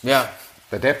pubs. Yeah.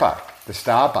 The depot, the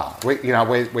Star Bar.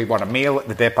 We want a meal at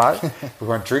the depot. We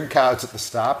want drink cards at the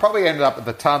Star. Probably ended up at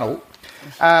the tunnel.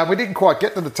 We didn't quite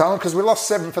get to the tunnel because we lost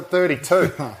 7 for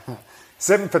 32.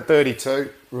 7 for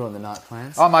 32. Ruined the night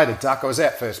plans. I made a duck. I was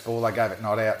out first ball. They gave it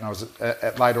not out, and I was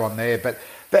later on there. But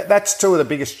that's 2 of the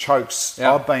biggest chokes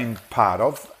I've been part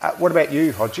of. What about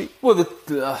you, Hodgie? Well,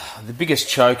 the biggest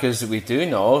chokers that we do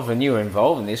know of, and you were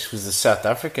involved in this, was the South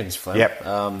Africans, Flem. Yep.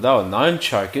 They were known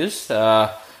chokers.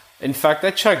 In fact,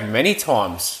 they choked many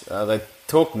times. They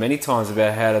talked many times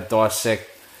about how to dissect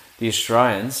the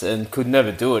Australians and could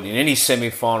never do it in any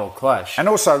semi-final clash. And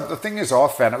also, the thing is, I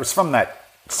found it was from that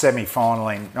semi-final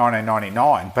in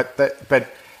 1999, but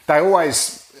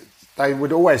they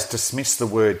would always dismiss the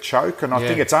word choke, and I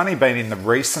think it's only been in the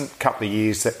recent couple of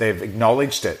years that they've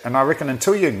acknowledged it. And I reckon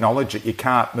until you acknowledge it, you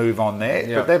can't move on there.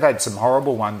 Yep. But they've had some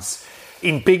horrible ones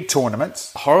in big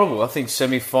tournaments. Horrible. I think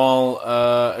semi-final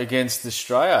against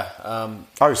Australia.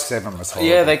 07 was horrible.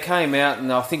 Yeah, they came out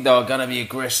and I think they were going to be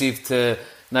aggressive to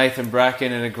Nathan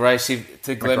Bracken and aggressive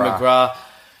to Glenn McGrath.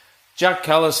 Jack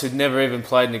Callis, who'd never even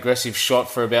played an aggressive shot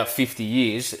for about 50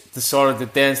 years, decided to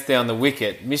dance down the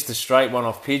wicket, missed a straight one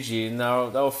off Pidgey, and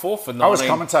they were 4 for 9. I was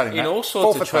commentating in that. all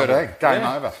sorts 4 for of trouble. 13, game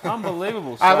over.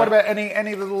 Unbelievable. What about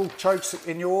any little chokes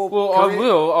in your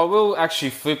career? I will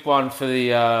actually flip one for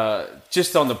the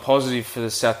just on the positive for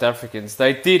the South Africans.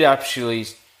 They did actually.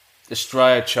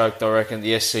 Australia choked, I reckon,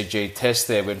 the SCG test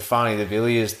there when Fani de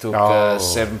Villiers took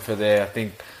 7 for there. I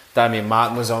think Damien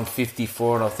Martin was on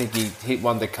 54, and I think he hit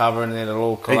one to cover, and then it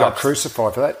all collapsed. He got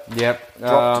crucified for that. Yep.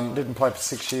 Dropped, didn't play for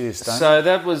 6 years, So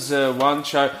that was one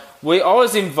choke. I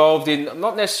was involved in,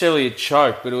 not necessarily a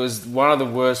choke, but it was one of the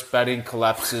worst batting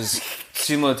collapses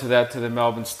similar to that to the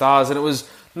Melbourne Stars, and it was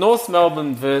North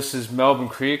Melbourne versus Melbourne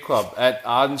Cricket Club at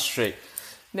Arden Street.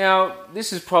 Now,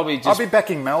 this is probably just... I'll be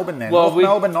backing Melbourne then. Well,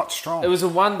 Melbourne not strong. It was a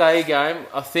one-day game.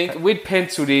 I think we'd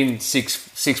penciled in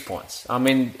six points. I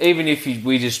mean, even if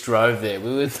we just drove there,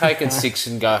 we would take 6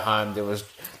 and go home. There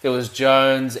was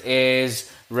Jones, Ayres,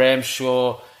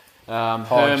 Ramshaw,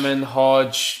 Herman,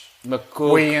 Hodge,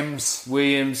 McCook,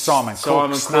 Williams, Simon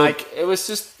Cook, Snake. It was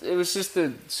just a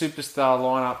superstar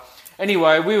lineup.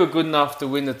 Anyway, we were good enough to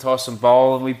win the toss and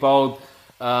bowl, and we bowled...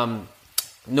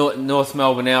 North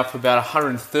Melbourne out for about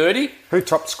 130. Who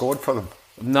top scored for them?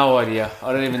 No idea.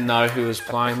 I don't even know who was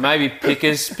playing. Maybe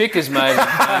Pickers. Pickers maybe playing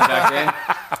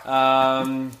back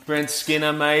then. Brent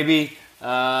Skinner maybe.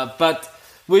 But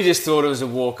we just thought it was a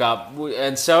walk up.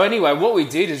 And so anyway, what we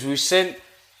did is we sent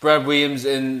Brad Williams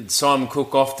and Simon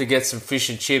Cook off to get some fish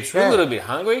and chips. We're a little bit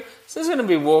hungry, so there's going to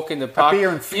be a walk in the park. A beer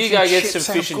and fish you go and get chips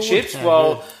some fish and good. chips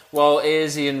while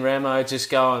Ayresy and Ramo just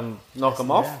go and knock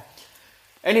them off.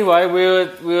 Anyway, we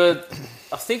were.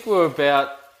 I think we were about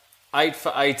 8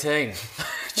 for 18,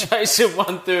 chasing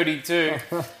 132,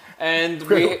 and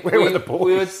we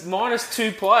were minus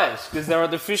 2 players because they were at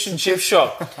the fish and chip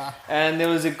shop, and there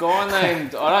was a guy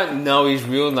named, I don't know his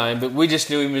real name, but we just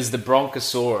knew him as the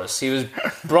Bronchosaurus. He was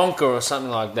Bronco or something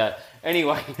like that.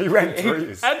 Anyway, he ran through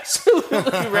this.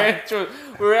 Absolutely ran through.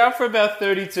 We were out for about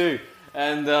 32,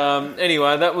 and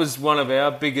anyway, that was one of our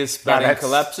biggest batting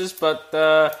collapses,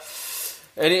 but.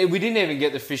 And we didn't even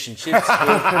get the fish and chips. We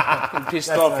were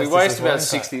pissed off. We wasted about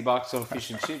 $60 on fish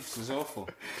and chips. It was awful.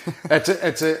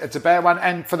 It's a bad one.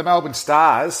 And for the Melbourne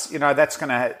Stars, that's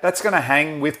gonna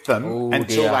hang with them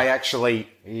until they actually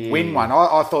win one.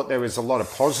 I thought there was a lot of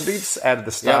positives out of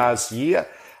the Stars year.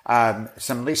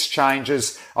 Some list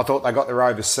changes. I thought they got their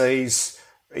overseas,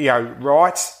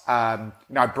 right.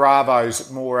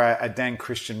 Bravo's more a Dan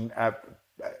Christian.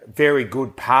 Very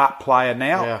good part player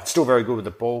now. Still very good with the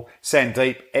ball.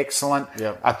 Sandeep, excellent.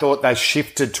 I thought they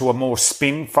shifted to a more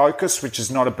spin focus, which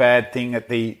is not a bad thing at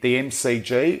the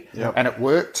MCG, and it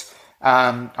worked.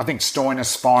 I think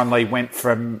Stoinis finally went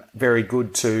from very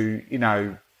good to,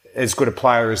 as good a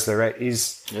player as there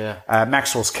is.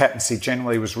 Maxwell's captaincy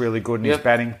generally was really good in his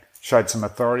batting. showed some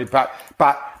authority. But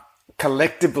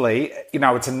collectively,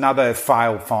 it's another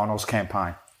failed finals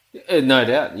campaign. No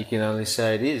doubt. You can only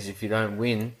say it is if you don't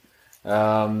win.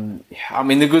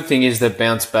 The good thing is they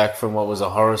bounced back from what was a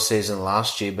horror season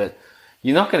last year, but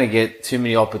you're not going to get too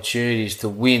many opportunities to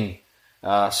win,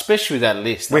 especially with that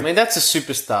list. That's a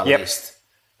superstar list.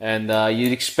 And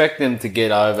you'd expect them to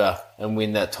get over and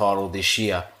win that title this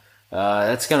year.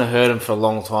 That's going to hurt them for a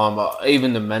long time.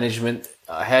 Even the management,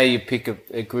 how you pick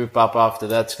a group up after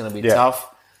that's going to be tough.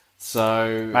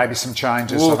 So maybe some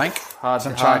changes, I think.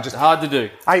 Hard to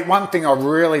do. Hey, one thing I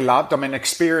really loved,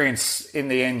 experience in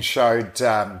the end showed,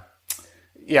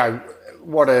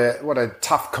 what a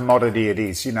tough commodity it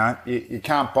is. You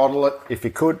can't bottle it. If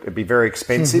you could, it'd be very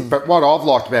expensive. But what I've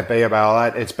liked about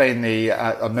BBL8, it's been the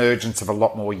emergence of a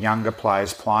lot more younger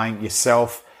players playing.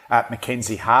 Yourself,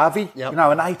 Mackenzie Harvey, an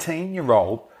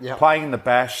 18-year-old playing in the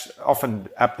Bash, often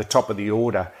at the top of the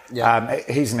order.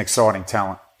 He's an exciting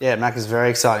talent. Yeah, Mac is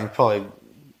very exciting. Probably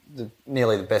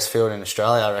nearly the best fielder in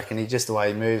Australia, I reckon. Just the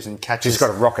way he moves and catches. He's got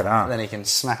a rocket arm. Then he can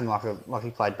smack him like he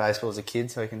played baseball as a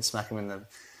kid, so he can smack him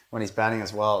when he's batting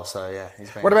as well. So, yeah.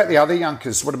 What about the other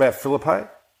youngsters? What about Philippe?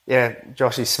 Yeah,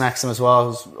 Joshy smacks him as well. It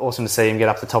was awesome to see him get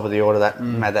up the top of the order.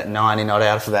 Made that 90 not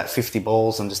out for about 50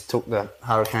 balls and just took the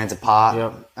Hurricanes apart.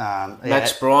 Yep.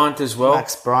 Max Bryant as well.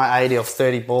 Max Bryant, 80 off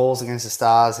 30 balls against the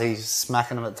Stars. He's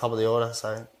smacking them at the top of the order.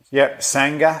 So. Yep,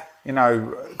 Sanga.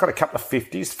 Got a couple of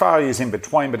 50s, failures in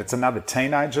between, but it's another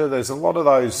teenager. There's a lot of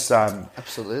those.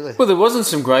 Absolutely. Well, there wasn't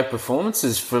some great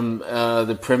performances from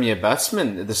the premier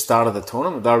batsmen at the start of the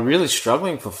tournament. They were really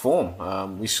struggling for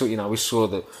form. We saw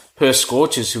the Perth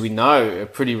Scorchers, who we know are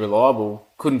pretty reliable,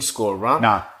 couldn't score a run.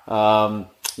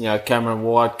 No. Cameron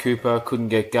White, Cooper couldn't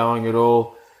get going at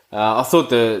all. I thought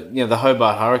the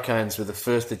Hobart Hurricanes were the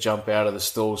first to jump out of the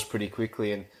stalls pretty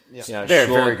quickly and. They're a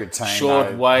very good team.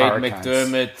 Short, Wade,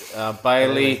 McDermott,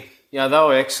 Bailey. They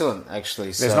were excellent,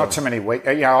 actually. There's not too many weak.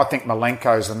 I think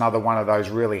Malenko's another one of those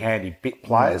really handy bit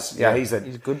players. He's a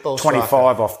good ball 25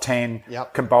 striker. Off 10.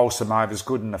 Can bowl some overs,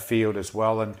 good in the field as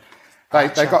well. And they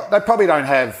probably don't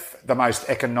have the most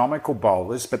economical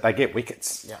bowlers, but they get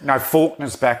wickets.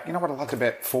 Faulkner's back. You know what I like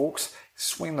about Fawkes?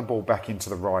 Swing the ball back into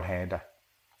the right-hander.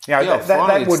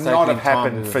 That would not have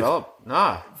happened for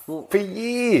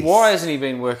years. Why hasn't he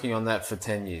been working on that for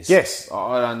 10 years? Yes.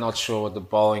 I'm not sure what the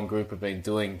bowling group have been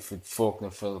doing for Faulkner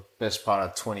for the best part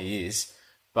of 20 years.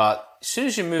 But as soon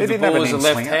as you move the ball as a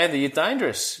left-hander, you're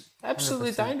dangerous.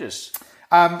 Absolutely 100%. Dangerous.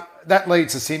 That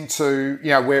leads us into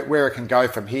where it can go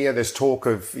from here. There's talk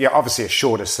of obviously a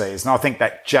shorter season. I think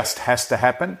that just has to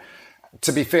happen.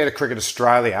 To be fair to Cricket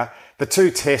Australia, the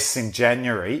 2 tests in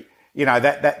January,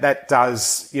 that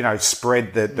does,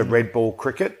 spread the red ball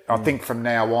cricket. I think from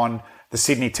now on, the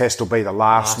Sydney Test will be the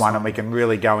last one and we can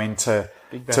really go into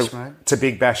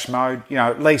Big Bash mode.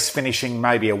 At least finishing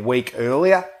maybe a week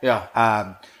earlier. Yeah.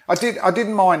 I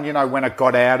didn't mind, when it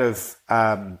got out of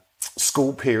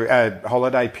school period,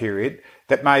 holiday period,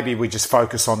 that maybe we just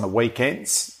focus on the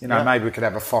weekends. Maybe we could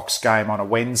have a Fox game on a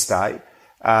Wednesday.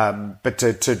 But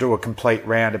to do a complete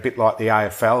round, a bit like the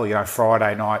AFL,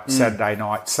 Friday night, Saturday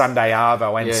night, Sunday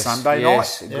Arvo and Sunday night.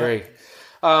 Yes, agree.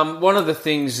 One of the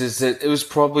things is that it was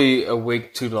probably a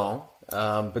week too long,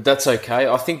 but that's okay.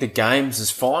 I think the games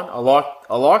is fine. I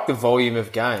like the volume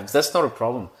of games. That's not a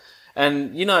problem.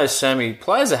 And, Sammy,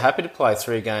 players are happy to play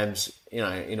 3 games,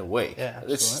 in a week. Yeah,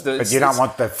 but you don't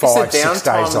want the 5-6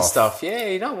 days off. Stuff. Yeah,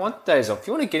 you don't want days off.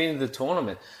 You want to get into the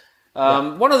tournament.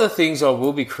 One of the things I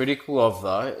will be critical of,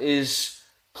 though, is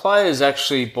players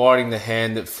actually biting the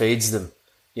hand that feeds them.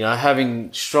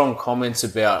 Having strong comments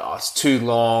about, it's too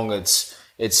long, it's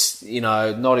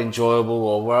not enjoyable,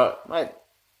 or, mate,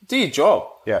 do your job.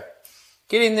 Yeah.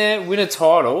 Get in there, win a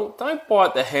title. Don't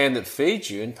bite the hand that feeds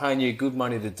you and paying you good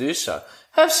money to do so.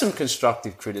 Have some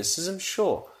constructive criticism,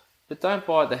 sure, but don't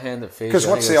bite the hand that feeds you. Because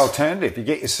what's the alternative? You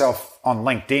get yourself on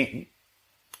LinkedIn.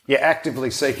 You're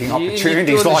actively seeking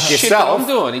opportunities like yourself. I'm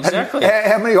doing, exactly.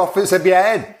 How many offers have you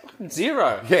had?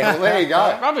 0. Yeah, well, there you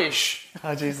go. Rubbish.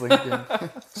 Oh, geez,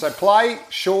 LinkedIn. So play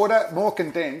shorter, more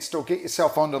condensed, or get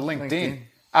yourself onto LinkedIn.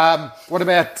 What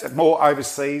about more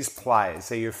overseas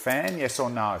players? Are you a fan, yes or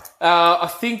no? I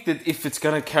think that if it's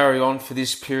going to carry on for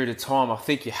this period of time, I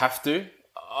think you have to.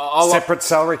 Separate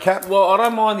salary cap? Well, I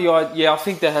don't mind the idea. Yeah, I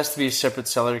think there has to be a separate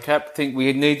salary cap. I think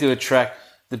we need to attract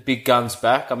the big guns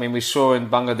back. I mean, we saw in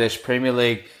Bangladesh Premier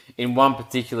League, in one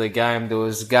particular game, there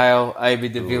was Gale, A.B.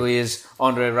 de Villiers,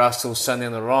 Andre Russell, Sonny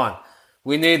Ryan.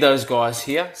 We need those guys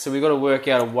here, so we've got to work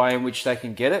out a way in which they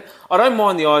can get it. I don't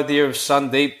mind the idea of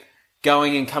Sundeep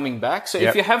going and coming back. So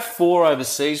if you have 4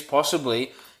 overseas,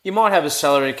 possibly, you might have a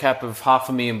salary cap of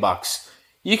 $500,000.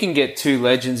 You can get 2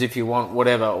 legends if you want,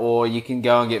 whatever, or you can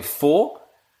go and get 4.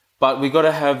 But we've got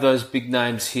to have those big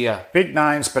names here. Big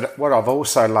names, but what I've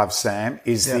also loved, Sam,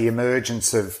 is the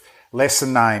emergence of lesser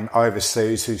name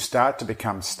overseas who start to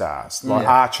become stars. Like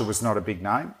Archer was not a big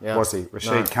name, was he?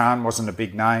 Rashid Khan wasn't a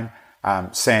big name.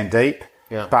 Sandeep.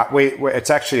 Yeah. But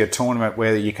it's actually a tournament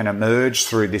where you can emerge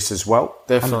through this as well.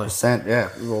 Definitely. 100%, yeah.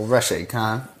 Well, Rashid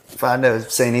Khan. If I'd never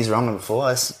seen his running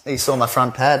before, he saw my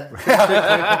front pad.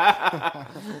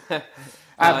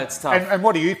 It's tough. And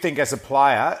what do you think as a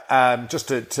player, just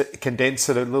to condense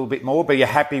it a little bit more, but you're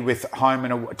happy with home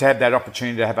and to have that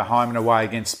opportunity to have a home and away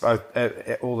against both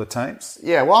all the teams?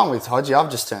 Yeah, while I'm with Hodgie, I've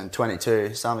just turned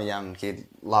 22, so I'm a young kid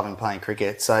loving playing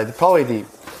cricket. So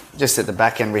just at the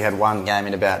back end, we had one game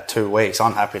in about 2 weeks.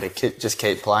 I'm happy to just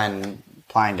keep playing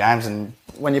games, and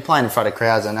when you're playing in front of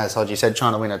crowds, and as Hodgie said,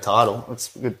 trying to win a title,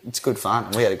 it's good fun,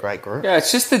 and we had a great group. Yeah,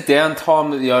 it's just the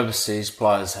downtime that the overseas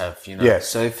players have, you know. Yeah.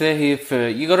 So if they're here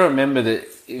you got to remember that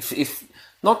if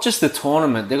not just the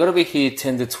tournament, they've got to be here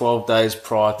 10 to 12 days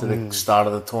prior to the start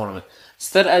of the tournament.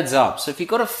 So that adds up. So if you've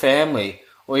got a family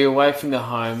or you're away from the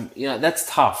home, you know, that's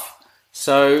tough.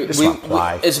 So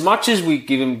as much as we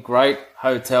give them great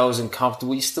hotels and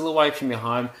comfortable, you're still away from your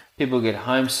home. People get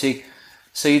homesick.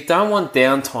 So you don't want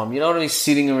downtime. You don't want to be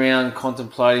sitting around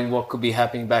contemplating what could be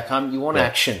happening back home. You want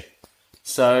action.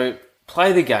 So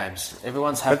play the games.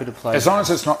 Everyone's happy to play. As long as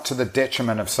it's not to the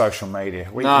detriment of social media.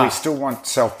 We still want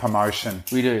self-promotion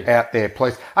out there,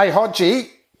 please. Hey,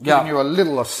 Hodgie, giving you a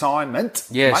little assignment.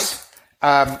 Yes.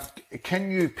 Mate.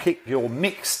 Can you pick your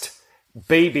mixed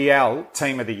BBL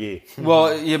Team of the Year?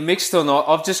 Well, you're mixed or not,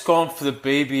 I've just gone for the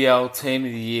BBL Team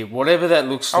of the Year, whatever that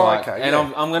looks like. Okay, and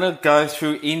I'm going to go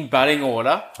through in batting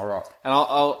order. All right.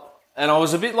 And I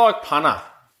was a bit like punter.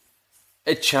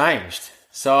 It changed.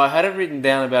 So I had it written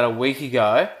down about a week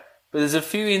ago, but there's a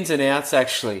few ins and outs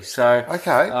actually. So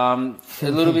okay, it's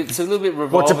a little bit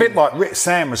revolving. Well, it's a bit like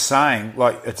Sam was saying.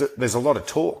 Like there's a lot of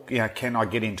talk. You know, can I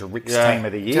get into Rick's Team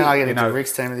of the Year? Can I get into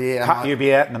Rick's Team of the Year? You'll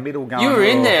be out in the middle going. You were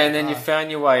in there, and then you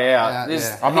found your way out.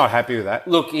 I'm not happy with that.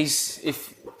 Look,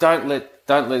 don't let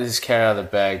this carry out of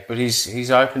the bag. But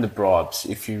he's open to bribes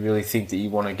if you really think that you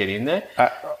want to get in there.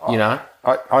 You know,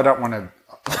 I don't want to.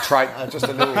 Trait, just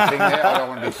a little thing there. I don't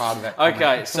want to be part of that.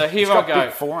 Okay, so here I go.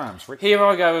 Big forearms, Rick. Here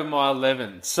I go with my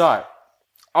 11. So,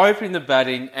 opening the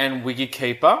batting and wicket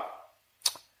keeper,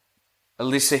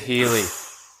 Alyssa Healy.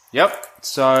 Yep.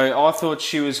 So I thought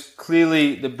she was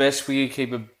clearly the best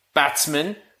wicketkeeper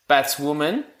batswoman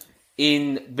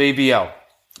in BBL.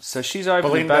 So she's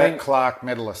opening the batting. Clark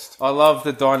medalist. I love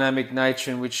the dynamic nature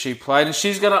in which she played, and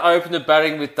she's going to open the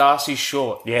batting with Darcy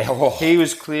Short. Yeah, oh. He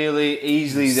was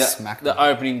easily the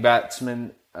opening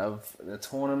batsman of the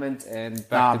tournament and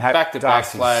back-to-back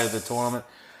player of the tournament.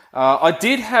 I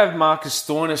did have Marcus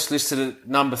Stoinis listed at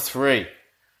number 3.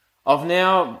 I've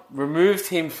now removed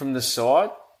him from the side.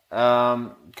 He's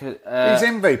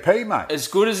MVP, mate. As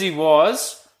good as he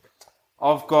was,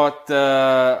 I've got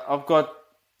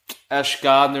Ash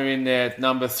Gardner in there at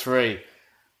number 3.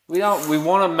 We want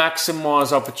to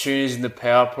maximise opportunities in the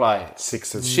power play.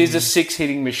 Sixes. She's a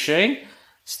 6-hitting machine.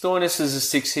 Stoinis is a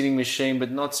 6-hitting machine,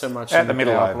 but not so much in the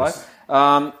middle power play.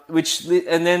 And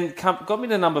then got me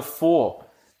to number 4.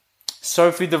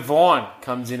 Sophie Devine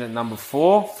comes in at number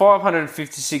 4.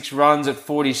 556 runs at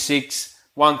 46,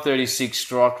 136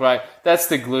 strike rate. That's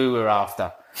the glue we're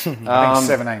after. I think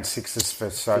 17 sixes for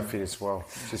Sophie as well.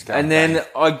 Then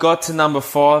I got to number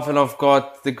 5, and I've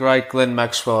got the great Glenn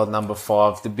Maxwell at number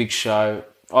 5, the big show.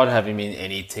 I'd have him in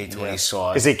any T20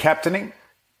 side. Is he captaining?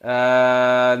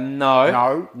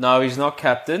 No. No, he's not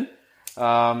captain.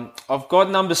 I've got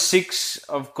number 6.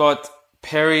 I've got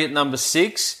Perry at number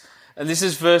 6. And this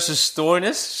is versus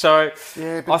Stoinis. So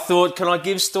I thought, can I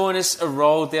give Stoinis a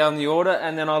roll down the order?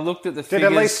 And then I looked at the figures.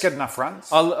 Did at least get enough runs?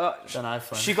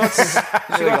 She got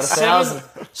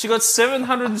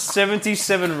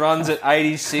 777 runs at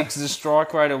 86, the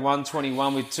strike rate of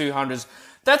 121 with 200s.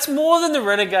 That's more than the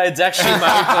Renegades actually made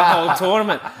for the whole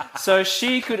tournament. So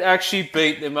she could actually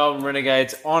beat the Melbourne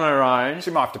Renegades on her own. She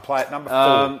might have to play at number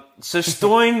 4. So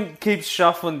Stoin keeps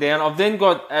shuffling down. I've then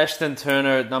got Ashton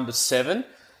Turner at number 7.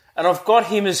 And I've got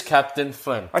him as captain,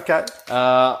 Flem. Okay.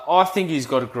 I think he's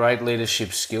got great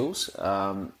leadership skills.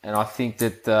 And I think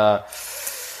that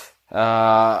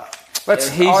I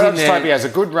just hope he has a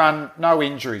good run, no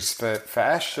injuries for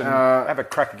Ash, and have a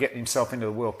crack at getting himself into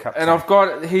the World Cup. And I've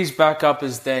got his backup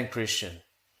as Dan Christian.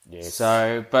 Yes.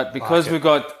 So, but because we've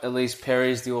got Elise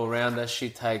Perry as the all-rounder, she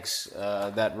takes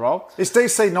that role. Is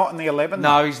DC not in the 11?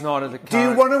 No, he's not at the current. Do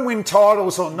you want to win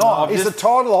titles or not? He's a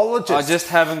titleologist. I just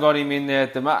haven't got him in there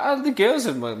at the moment. The girls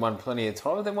have won plenty of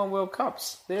titles. They won World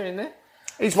Cups. They're in there.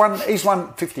 He's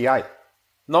won 58.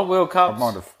 Not World Cups. I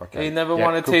might have. Okay. He never Yeah,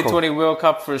 won a good T20 call. World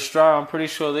Cup for Australia. I'm pretty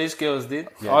sure these girls did.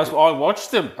 Yeah, I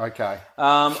watched them. Okay.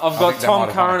 I've got think they Tom might have won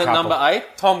a Curran at couple. number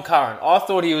 8. Tom Curran. I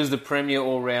thought he was the premier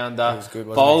all-rounder, was good,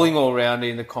 wasn't bowling all-rounder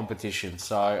in the competition.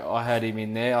 So I had him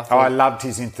in there. I I thought, loved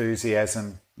his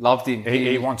enthusiasm. loved him.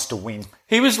 He wants to win.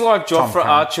 He was like Tom Jofra Curran.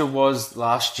 Archer was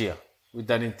last year with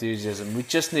that enthusiasm. We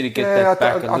just need to get Yeah, that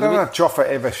back a I little don't know bit. if Joffa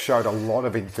ever showed a lot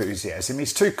of enthusiasm.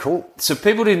 He's too cool. So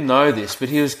people didn't know this, but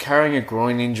he was carrying a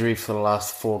groin injury for the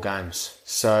last 4 games.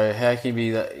 So how can he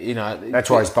be that? That's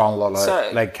why he's bowling a lot of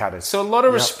So- leg cutters. So a lot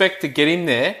of respect to get him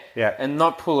there Yeah. and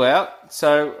not pull out.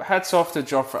 So hats off to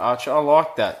Jofra Archer. I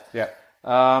like that. Yeah.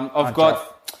 I've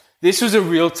got... This was a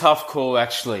real tough call,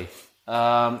 actually.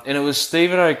 And it was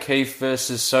Stephen O'Keefe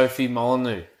versus Sophie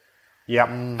Molyneux. Yep.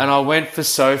 And I went for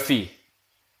Sophie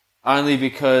only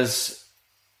because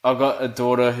I got a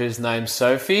daughter whose name's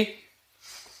Sophie.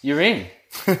 You're in.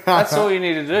 That's all you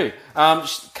need to do.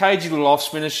 Cagey little off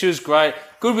spinner. She was great.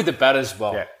 Good with the bat as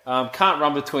well. Yeah. Can't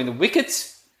run between the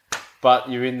wickets, but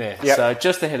you're in there. Yep. So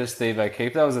just ahead of Steve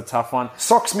O'Keefe. That was a tough one.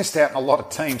 Sock's missed out on a lot of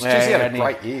teams. Jeez, he had a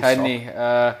great year. Hadn't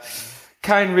Sock. he?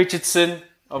 Kane Richardson,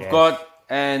 I've got,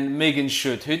 and Megan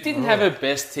Schutt, who didn't have her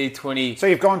best T20. So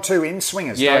you've gone 2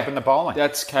 in-swingers to open the bowling.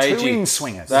 That's cagey. 2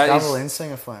 in-swingers. Double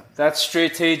in-swinger for him. That's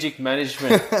strategic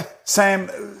management. Sam,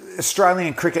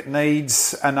 Australian cricket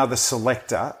needs another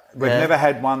selector. We've never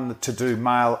had one to do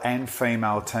male and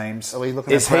female teams. Are we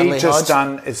looking at Bradley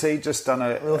Hodge? Is he just done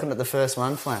a... We're looking at the first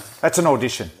one, Flan. That's an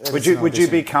audition. Would you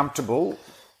be comfortable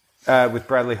with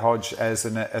Bradley Hodge as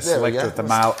a selector go. of the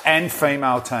male and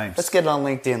female teams? Let's get it on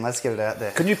LinkedIn. Let's get it out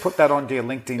there. Can you put that onto your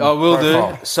LinkedIn I will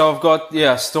profile? do. So I've got,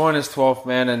 Stoiner's 12th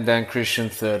man and Dan Christian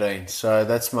 13. So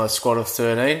that's my squad of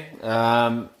 13.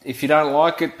 If you don't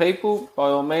like it, people, by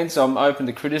all means, I'm open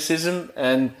to criticism,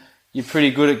 and you're pretty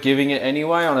good at giving it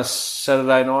anyway on a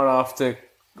Saturday night after,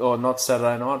 or not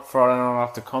Saturday night, Friday night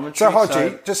after commentary. So,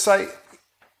 Hodgie, just say...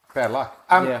 Bad luck.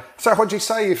 So, Hodgie,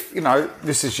 say if,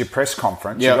 this is your press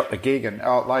conference, you've got the gig, and,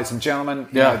 ladies and gentlemen,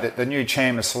 the new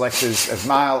chairman of selectors of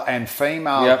male and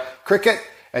female cricket,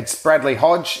 it's Bradley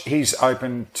Hodge. He's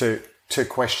open to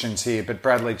questions here, but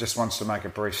Bradley just wants to make a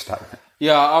brief statement.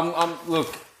 Yeah, look,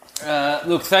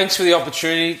 thanks for the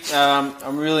opportunity.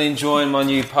 I'm really enjoying my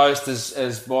new post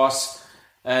as boss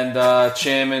and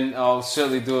chairman. I'll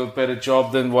certainly do a better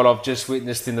job than what I've just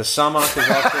witnessed in the summer, because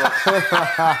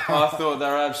I thought they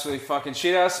were absolutely fucking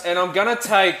shit house. And I'm going to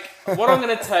take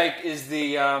is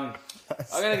I'm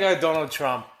going to go Donald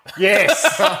Trump.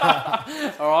 Yes.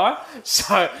 All right?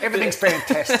 So Everything's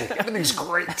fantastic. Everything's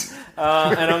great.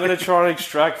 and I'm going to try and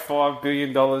extract $5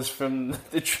 billion from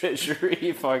the Treasury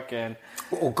if I can.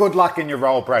 Well, good luck in your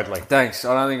role, Bradley. Thanks.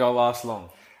 I don't think I'll last long.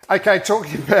 Okay,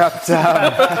 talking about...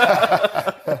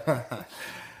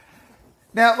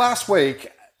 Now, last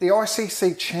week, the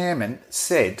ICC chairman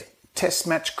said Test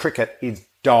match cricket is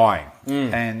dying.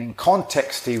 And in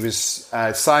context, he was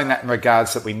saying that in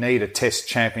regards that we need a Test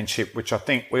championship, which I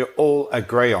think we all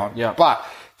agree on. Yeah. But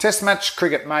Test match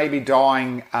cricket may be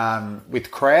dying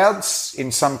with crowds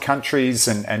in some countries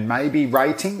and maybe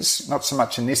ratings, not so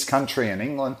much in this country and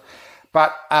England.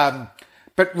 But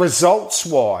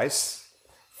results-wise...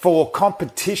 For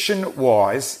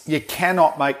competition-wise, you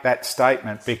cannot make that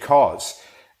statement because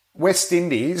West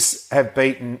Indies have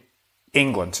beaten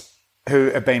England,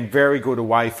 who have been very good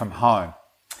away from home.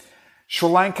 Sri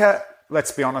Lanka,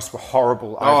 let's be honest, were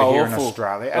horrible over here in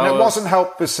Australia. And it wasn't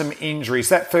helped with some injuries.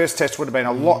 That first test would have been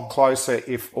a lot closer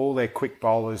if all their quick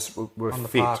bowlers were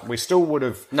fit. park. We still would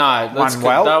have No, won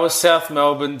well. That was South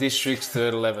Melbourne District's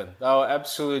third 11. They were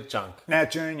absolute junk. Now,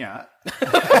 Junior...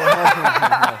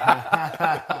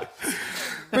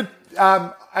 But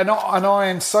and I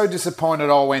am so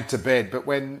disappointed I went to bed. But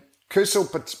when Kusal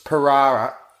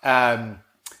Perara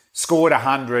scored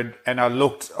 100 and I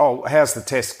looked, how's the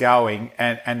test going?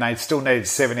 And they still needed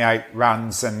 78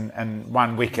 runs and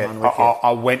one wicket.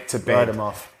 I went to bed. Wrote him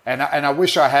off. And I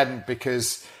wish I hadn't,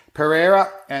 because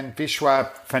Pereira and Vishwa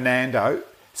Fernando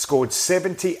scored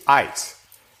 78.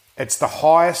 It's the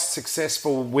highest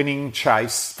successful winning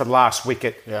chase for the last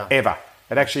wicket ever.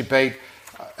 It actually beat,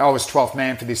 I was 12th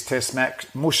man for this test match,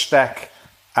 Mushtaq,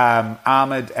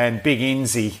 Ahmed and Big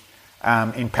Inzi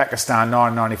in Pakistan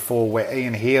 1994, where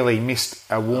Ian Healy missed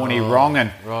a Warney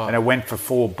wrong'un and it went for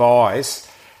 4 byes.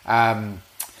 And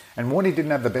Warney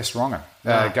didn't have the best wrong'un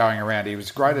going around. He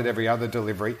was great at every other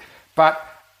delivery. But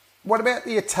what about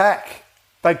the attack?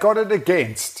 They got it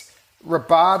against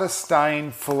Rabada, Stain,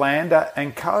 Philander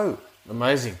and co.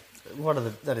 Amazing.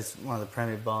 That is one of the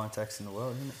premier bowling attacks in the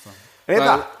world, isn't it?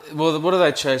 ever. Well, what do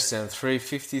they chase down?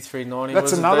 350, 390?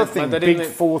 That's another thing, big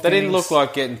fourth They didn't innings. look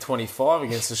like getting 25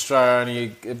 against Australia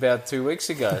only about 2 weeks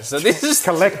ago. So this is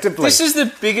Collectively. This is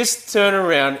the biggest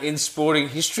turnaround in sporting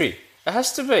history. It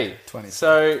has to be. 20.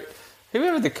 So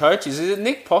whoever the coach is it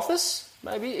Nick Pothas?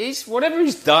 Maybe whatever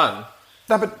he's done.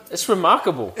 No, but It's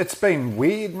remarkable. it's been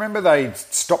weird. Remember they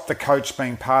stopped the coach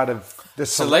being part of the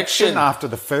selection Selection. after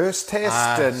the first test.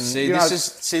 And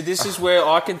This is where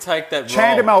I can take that role.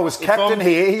 Chandimal was If captain I'm-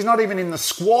 here. He's not even in the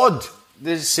squad.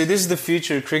 This is the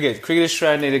future of cricket. Cricket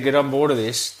Australia need to get on board of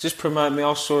this. Just promote me.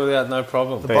 I'll sort it out. No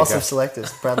problem. There you Boss go. of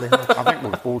selectors, Bradley Hill. I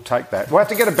think we'll take that. We'll have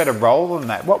to get a better role than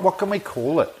that. What can we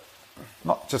call it?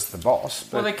 Not just the boss.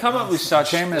 But Well, they come up with such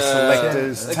chairman of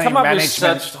selectors, they team come up with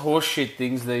management. such horseshit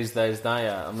things these days. They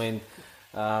are. I mean,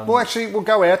 Well, actually, we'll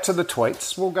go out to the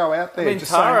tweets. We'll go out there. just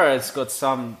saying, Tara has got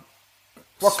some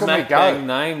what can we smack go? bang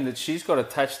name that she's got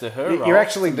attached to her role. You're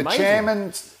actually It's the amazing.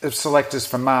 chairman of selectors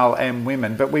for male and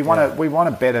women, but we want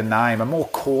a better name, a more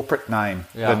corporate name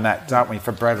than that, don't we,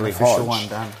 for Bradley Official Hodge? one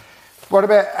done. What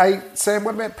about Sam?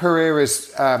 What about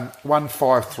Pereira's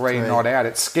 153 not out?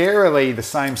 It's scarily the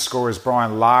same score as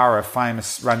Brian Lara,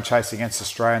 famous run chase against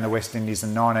Australia and the West Indies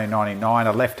in 1999,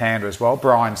 a left-hander as well.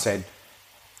 Brian said,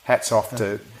 "Hats off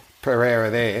to Pereira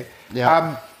there."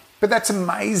 Yeah. But that's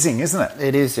amazing, isn't it?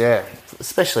 It is, yeah.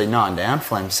 Especially 9 down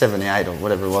for him, 78 or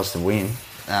whatever it was to win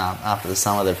after the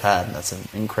summer they've had. That's an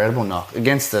incredible knock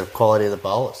against the quality of the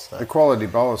bowlers. So. The quality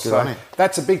bowlers. Good on So him.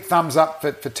 that's a big thumbs up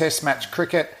for Test match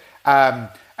cricket. And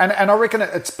I reckon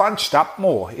it's bunched up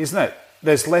more, isn't it?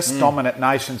 There's less dominant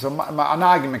nations. An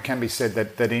argument can be said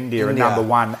that India are number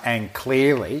one and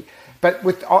clearly. But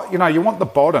with you want the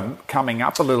bottom coming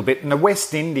up a little bit. And the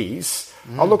West Indies,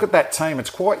 I look at that team; it's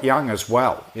quite young as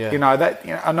well. Yeah.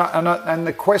 And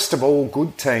the quest of all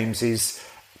good teams is,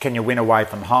 can you win away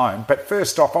from home? But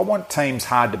first off, I want teams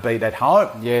hard to beat at home.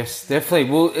 Yes, definitely.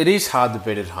 Well, it is hard to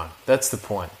beat at home. That's the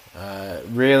point.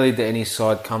 Rarely do any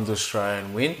side come to Australia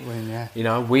and win.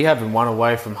 Yeah. We haven't won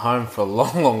away from home for a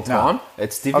long, long time.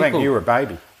 It's I difficult. think you were a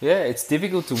baby. Yeah, it's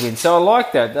difficult to win. So I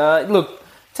like that. Look,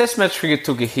 Test match cricket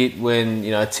took a hit when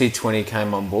T20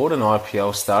 came on board and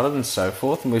IPL started and so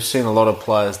forth, and we've seen a lot of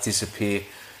players disappear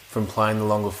from playing the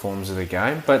longer forms of the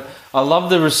game. But I love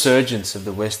the resurgence of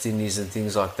the West Indies and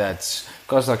things like that.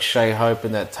 Guys like Shea Hope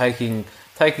and that taking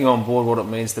on board what it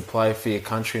means to play for your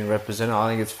country and represent it. I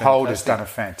think it's fantastic. Hold has done a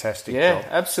fantastic job. Yeah,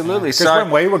 absolutely. Because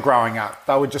when we were growing up,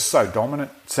 they were just so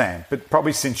dominant, Sam. But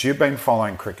probably since you've been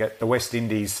following cricket, the West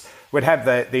Indies would have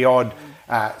the odd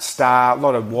star, a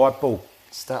lot of white ball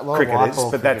cricketers,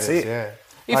 but that's it. Yeah.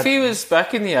 If he was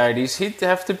back in the 80s, he'd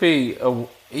have to be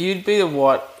you'd be the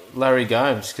white Larry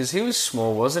Gomes, because he was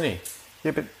small, wasn't he?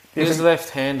 Yeah, but He was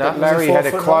left-hander. But Larry had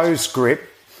a 4 foot closed grip.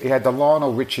 He had the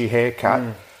Lionel Richie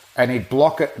haircut, and he'd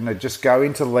block it and it'd just go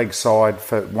into the leg side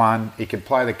for one. He could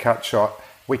play the cut shot.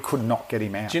 We could not get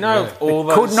him out. Do you know all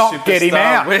We those could not get him superstar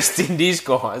out. West Indies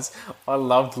guys? I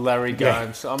loved Larry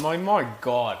Gomes. I mean, my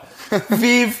God.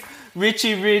 Viv,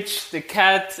 Richie Rich, the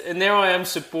Cat, and there I am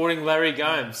supporting Larry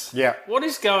Gomes. Yeah. What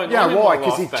is going Yeah, on why? in my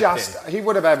Because life back then? he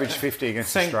would have averaged 50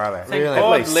 against Australia. Thank At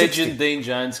God least legend 60. Dean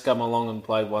Jones come along and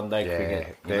played one-day Yeah,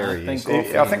 cricket. there he Thank is. God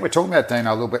for I him. think we're talking about Dino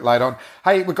a little bit later on.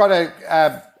 Hey, we've got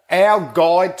our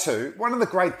guide to one of the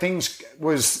great things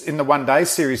was in the one-day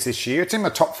series this year. It's in the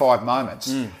top 5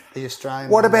 moments. The Australian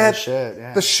What about shirt?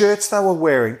 Yeah. the shirts they were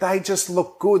wearing? They just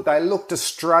looked good. They looked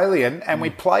Australian, and we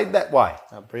played that way.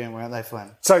 Oh, brilliant, weren't they,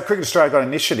 Flynn? So Cricket Australia got an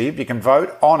initiative. You can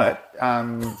vote on it,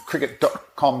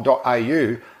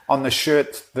 cricket.com.au, on the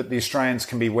shirt that the Australians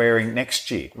can be wearing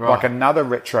next year, like another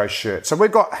retro shirt. So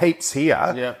we've got heaps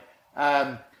here.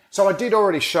 Yeah. So I did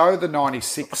already show the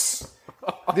 96.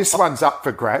 This one's up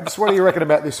for grabs. What do you reckon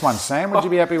about this one, Sam? Would you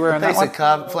be happy wearing that Piece one? of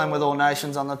card, Flynn, with all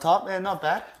nations on the top. Yeah, not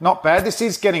bad. Not bad. This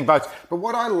is getting votes. But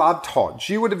what I loved, Hodge,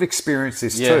 you would have experienced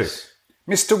this Yes.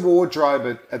 too. Mr.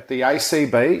 Wardrobe at the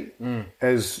ACB,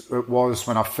 as it was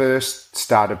when I first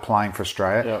started playing for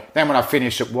Australia. Yep. Then when I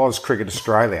finished, it was Cricket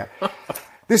Australia.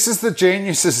 This is the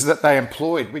geniuses that they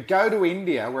employed. We'd go to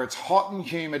India where it's hot and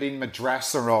humid in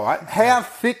Madras, all right? How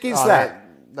thick is that?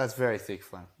 That's very thick,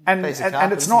 Flynn. And Piece of and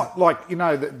carpet, it's isn't not like,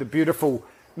 the beautiful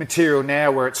material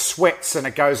now where it sweats and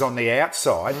it goes on the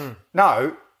outside.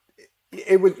 No,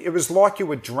 it was like you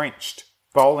were drenched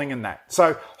bowling in that.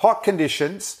 So hot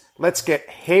conditions, let's get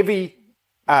heavy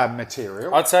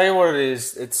material. I'll tell you what it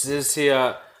is. It says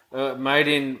here, made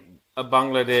in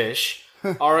Bangladesh.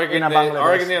 I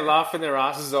reckon they're laughing their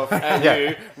asses off at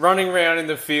you, running around in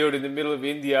the field in the middle of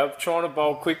India, trying to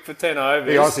bowl quick for 10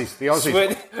 overs. The Aussies,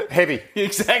 Sweat- heavy.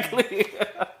 Exactly.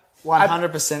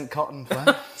 100% cotton,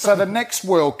 Flynn. So the next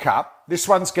World Cup, this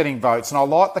one's getting votes, and I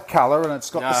like the colour, and it's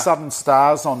got the Southern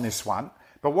Stars on this one.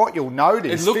 But what you'll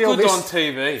notice... It looked good on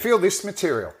TV. Feel this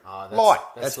material. Oh, light.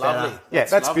 That's lovely. Yeah,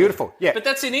 that's lovely. beautiful. Yeah. But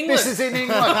that's in England. This is in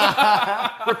England.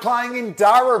 We're playing in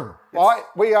Durham, right?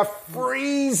 We are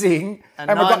freezing. And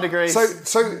 9 degrees.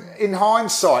 So in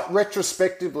hindsight,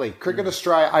 retrospectively, Cricket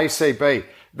Australia ACB,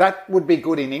 that would be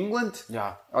good in England.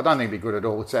 Yeah. I don't think it'd be good at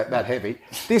all. It's that heavy.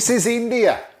 This is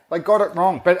India. They got it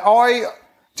wrong. But I'd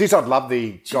love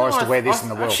the guys to wear this in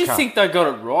the World Cup. I actually think they got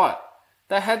it right.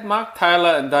 They had Mark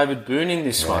Taylor and David Boone in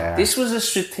this one. This was a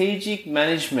strategic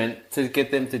management to get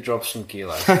them to drop some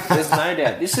kilos. There's no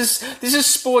doubt. This is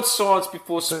sports science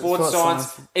before sports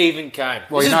science even came.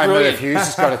 Well, this is Merv brilliant. Hughes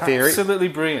has got a theory. Absolutely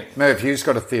brilliant. Merv Hughes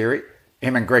got a theory.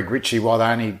 Him and Greg Ritchie, while they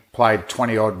only played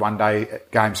 20-odd one-day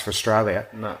games for Australia,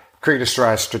 Cricket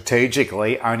Australia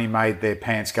strategically only made their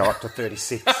pants go up to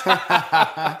 36.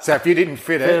 So if you didn't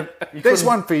fit it, there's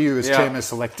one for you as chairman of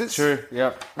selectors. True,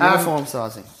 yep. Uniform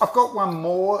sizing. I've got one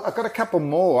more. I've got a couple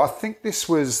more. I think this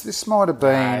might have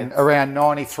been around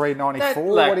 93,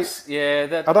 94.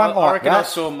 I reckon I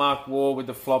saw Mark Waugh with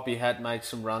the floppy hat make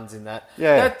some runs in that.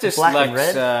 Yeah. That just Black and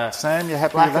lacks... red. Sam, you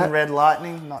happy Black with that? and red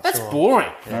lightning? Not That's sure.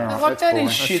 boring. Yeah. Like, that is boring.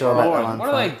 shit Not sure about boring. that one, What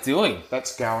are they doing?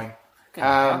 That's going.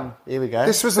 Here we go.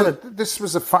 This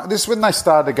was when they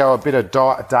started to go a bit of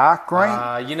dark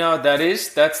green. You know what that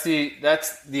is? That's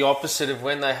the opposite of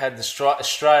when they had the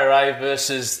Australia A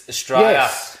versus Australia.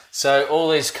 Yes. So all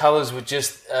these colours were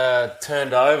just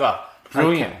turned over.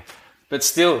 Brilliant. Okay. But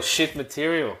still, shit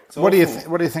material. It's What do you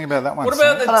awful. what do you think about that one? What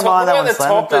about the I don't top? mind that What one, about the Sam,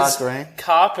 top dark is green.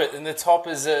 carpet and the top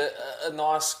is a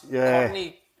nice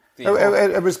cottony thing?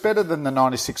 It was better than the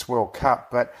 '96 World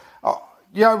Cup, but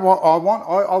you know what I want?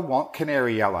 I want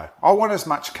canary yellow. I want as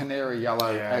much canary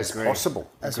yellow as possible.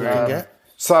 As we can get.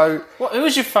 So, Who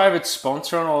was your favourite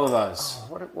sponsor on all of those?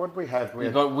 what do we have?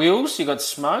 You've got Wheels, you've got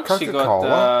Smokes, you've Coca-Cola,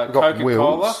 got we've got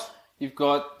Coca-Cola. Wheels. You've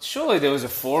got... Surely there was a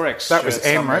Forex That was shirt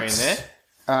somewhere Emirates. in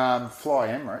there. Fly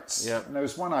Emirates. Yep. And there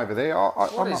was one over there. I'm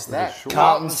is not really that? sure.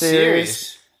 Carlton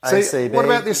series. See, ACB. what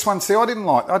about this one? See, I didn't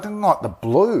like the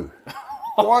blue.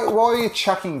 why are you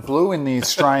chucking blue in the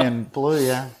Australian? Blue,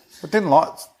 yeah. I didn't like.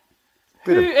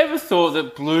 Who ever thought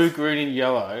that blue, green and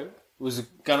yellow was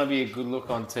going to be a good look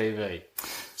on TV?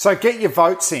 So get your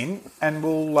votes in, and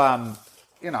we'll. I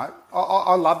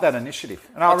love that initiative,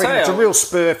 and I reckon it's a real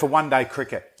spur for one-day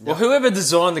cricket. Well, whoever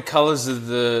designed the colours of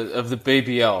the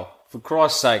BBL, for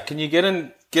Christ's sake, can you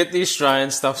get the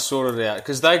Australian stuff sorted out?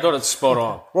 Because they got it spot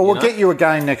on. Well, we'll get you a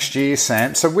game next year,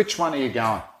 Sam. So which one are you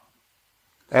going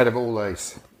out of all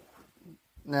these?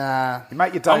 Nah. You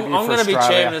make your debut I'm for going to be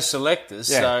Australia. chairman of selectors,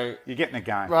 so you're getting a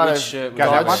game. Right. which shirt Go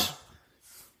that one.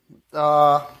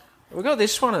 we got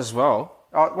this one as well.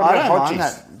 What I about don't mind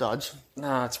Hodges? that Dodge.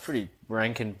 No, it's pretty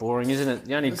rank and boring, isn't it?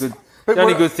 The only good But the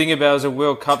only what- good thing about it is a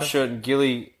World Cup shirt and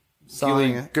Gilly.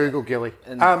 Signing it. Google Gilly.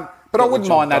 And But I got wouldn't the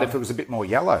job mind that done. if it was a bit more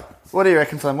yellow. What do you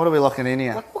reckon, Flynn? What are we locking in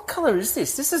here? What colour is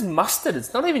this? This is mustard.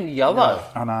 It's not even yellow.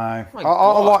 I know. My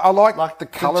I like the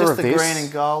colour just of the this. green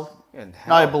and gold. And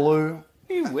No how- blue.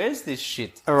 Who wears this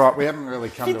shit? All right, we haven't really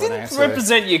come You to an didn't answer. there.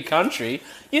 represent your country.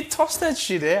 You tossed that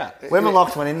shit out. We haven't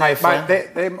locked one in there, Flynn.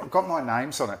 Mate, they've got my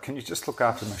names on it. Can you just look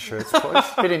after my shirts, please?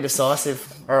 Bit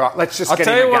indecisive. All right, let's just I'll get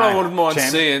tell in you the what game, I wouldn't mind champ.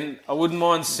 seeing. I wouldn't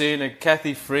mind seeing a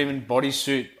Kathy Freeman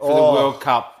bodysuit for the World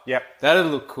Cup. Yep. That'd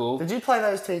look cool. Did you play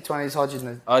those T20s, Hodges?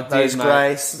 I did, those mate.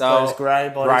 grey, No. those grey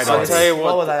body Great suits? idea. I'll tell you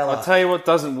What were what. they like? I'll tell you what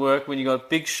doesn't work when you got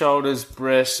big shoulders,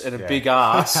 breasts, and a big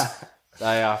ass.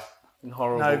 They are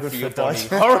horrible No good for your for body.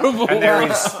 Dodge. Horrible.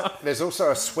 And there's also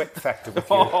a sweat factor with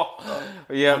you.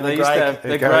 Yeah, they used grey- to have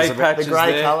the it goes grey a bit- the patches The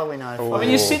grey there. colour we know. I mean,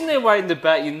 you're sitting there waiting to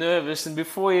bat. You're nervous, and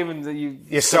before even you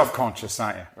You're self-conscious,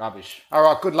 aren't you? rubbish. All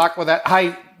right, good luck with that.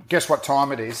 Hey, guess what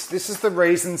time it is? This is the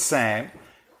reason, Sam,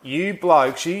 you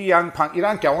blokes, you young punk, you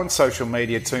don't go on social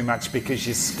media too much because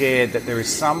you're scared that there is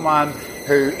someone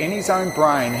who, in his own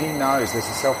brain, he knows there's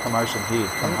a self-promotion here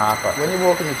from Harper. When you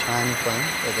walk in the training thing,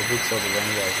 at the big sort of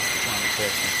Renegades, it's one of the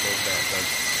first things talk about those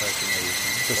social media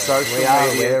things. The So social we are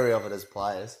media- wary of it as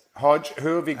players. Hodge,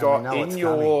 who have you we got know in what's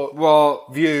your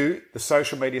view, the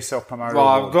social media self-promoter Well,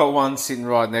 award? I've got one sitting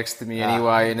right next to me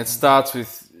anyway, and it starts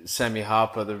with Sammy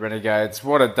Harper, the Renegades.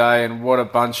 What a day and what a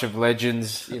bunch of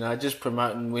legends, just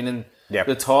promoting, winning the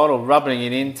title, rubbing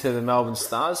it into the Melbourne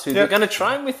Stars, who they're going to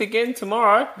train with again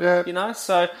tomorrow. Yep.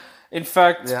 So in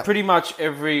fact, pretty much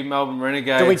every Melbourne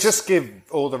Renegade. Do we just give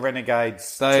all the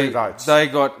Renegades 2 votes? They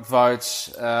got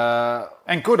votes.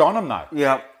 And good on them, though.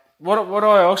 Yeah. What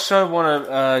I also want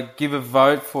to give a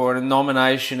vote for and a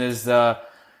nomination is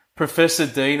Professor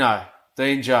Dino.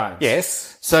 Dean Jones.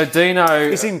 Yes. So Dino...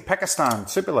 He's in Pakistan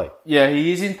Super League. Yeah,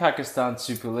 he is in Pakistan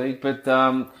Super League, but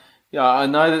I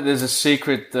know that there's a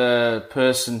secret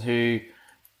person who,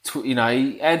 he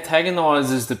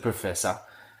antagonises the professor.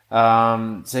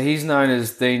 So he's known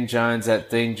as Dean Jones at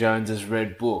Dean Jones's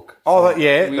Red Book. Oh, so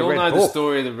yeah, we the all Red know Book. the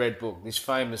story of the Red Book. This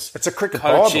famous It's a cricket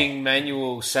coaching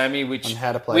manual, Sammy, which on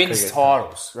how to play wins cricket.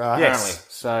 titles apparently. Yes.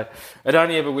 So it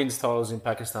only ever wins titles in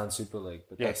Pakistan Super League,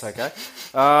 but Yes. that's okay.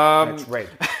 It's red.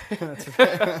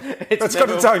 It's got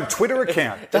its own Twitter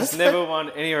account. It's never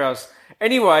won anywhere else.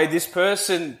 Anyway, this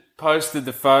person posted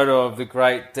the photo of the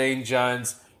great Dean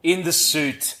Jones in the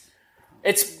suit.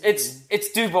 It's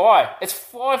Dubai. It's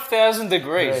 5,000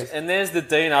 degrees, and there's the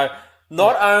Dino.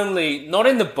 Not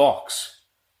in the box,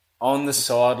 on the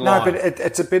sideline. No, but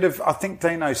it's a bit of, I think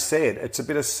Dino said, it's a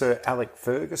bit of Sir Alec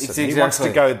Ferguson. It's He wants to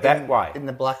exactly. go that way. In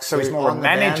the black So he's suit more a on the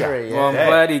manager. boundary, Well, I'm Yeah.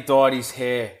 glad he dyed his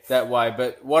hair that way.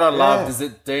 But what I loved is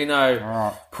that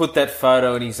Dino put that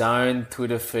photo in his own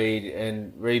Twitter feed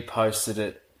and reposted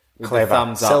it with Clever. the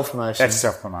thumbs up. Self-promotion. That's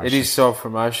self-promotion. It is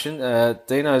self-promotion.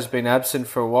 Dino's been absent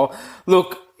for a while.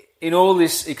 Look, in all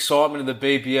this excitement of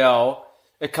the BBL,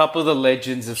 a couple of the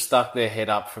legends have stuck their head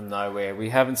up from nowhere. We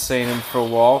haven't seen them for a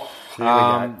while. Here we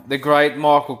go. The great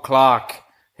Michael Clark,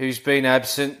 who's been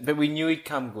absent, but we knew he'd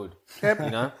come good. Yep. You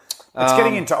know? It's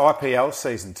getting into IPL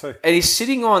season too. And he's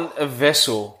sitting on a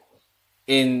vessel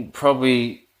in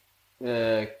probably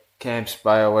Camps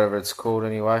Bay or whatever it's called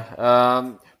anyway.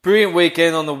 Brilliant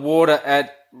weekend on the water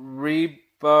at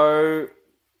Rebo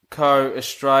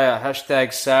Australia.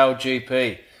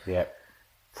 #SailGP. Yep.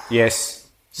 Yes.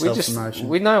 Self-promotion.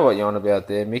 We know what you're on about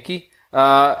there, Mickey.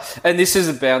 And this is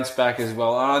a bounce back as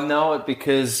well. I know it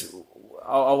because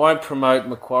I won't promote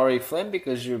Macquarie Flem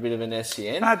because you're a bit of an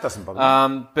SEN. No, it doesn't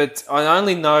bother me. But I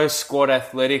only know Squad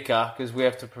Athletica because we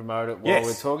have to promote it while Yes.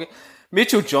 we're talking.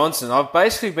 Mitchell Johnson, I've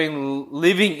basically been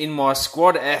living in my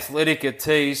Squad Athletica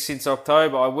tees since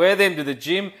October. I wear them to the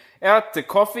gym, out to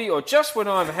coffee, or just when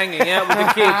I'm hanging out with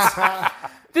the kids.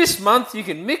 This month you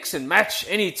can mix and match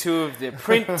any two of their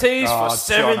print tees for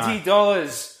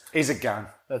 $70. He's a gun.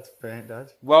 That's brilliant,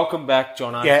 Dad. Welcome back,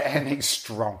 Jono. Yeah, and he's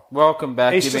strong. Welcome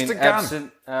back. He's You've just been a gun.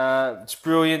 absent. It's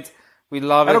brilliant. We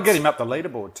love That'll it. get him up the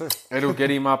leaderboard too. It'll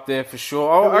get him up there for sure.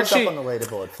 Oh, Who's actually, up on the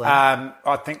leaderboard, Flem?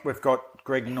 I think we've got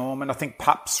Greg Norman. I think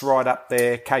Pup's right up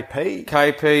there. KP.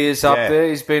 KP is up Yeah. there.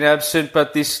 He's been absent,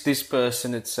 but this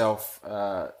person itself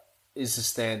is a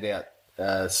standout,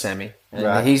 Sammy. And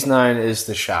Right. he's known as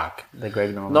the Shark. The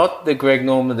Greg Norman. Not the Greg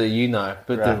Norman that you know,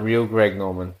 but the Right. real Greg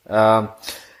Norman.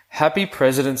 Happy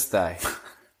President's Day.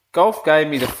 Golf gave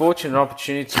me the fortunate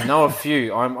opportunity to know a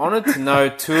few. I'm honoured to know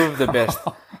two of the best.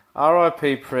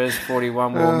 R.I.P. Prez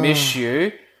 41 will miss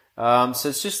you. So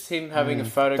it's just him having a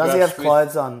photograph. Does he have with-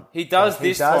 clothes on? He does He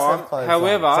this does have time. clothes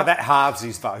However, So that halves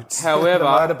his votes. however,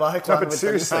 The motorbike No, one but with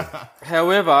seriously.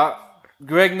 However,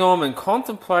 Greg Norman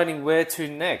contemplating where to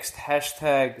next.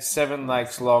 #7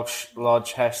 Lakes Lodge.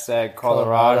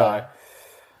 #Colorado.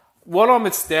 What I'm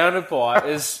astounded by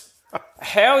is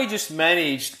how he just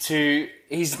managed to.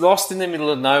 He's lost in the middle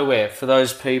of nowhere for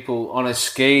those people on a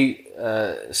ski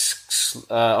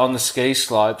on the ski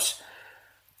slopes.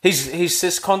 He's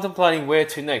just contemplating where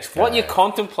to next. What you're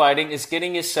contemplating is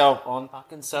getting yourself on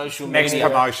fucking social Next media.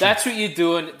 promotion. That's what you're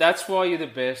doing. That's why you're the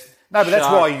best. No, but that's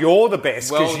Shark. why you're the best,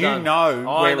 because Well you done. know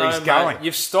I where know, he's mate. going.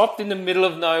 You've stopped in the middle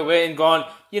of nowhere and gone,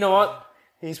 you know what?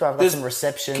 He's probably got There's- some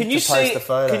reception Can to you post see? the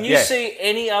photo. Can you Yeah. see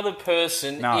any other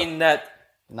person No. in that?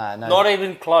 No. Not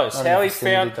even close. Not How in he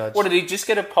vicinity, found? Dodge. What did he just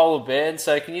get a polar bear and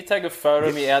say, "Can you take a photo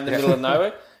of me out in the middle of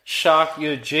nowhere?" Shark,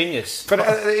 you're a genius. But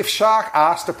if Shark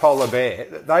asked a polar bear,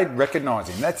 they'd recognise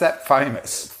him. That's that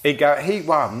famous. He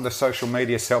won the social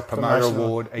media self-promoter Promotional.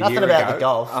 award a Nothing year about ago. the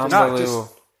golf. No, Unbelievable.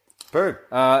 just boom.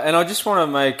 And I just want to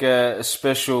make a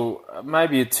special,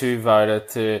 maybe a two-voter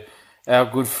to our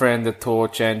good friend, the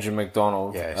Torch, Andrew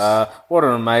McDonald. Yes. What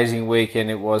an amazing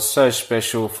weekend it was. So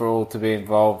special for all to be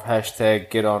involved.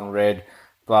 #GetOnRed,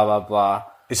 blah, blah, blah.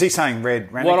 Is he saying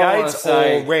red What I wanna renegades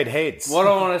say- or red heads? What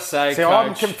I want to say, See, Coach.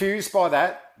 I'm confused by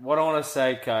that. What I want to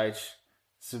say, Coach,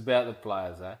 it's about the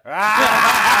players, eh?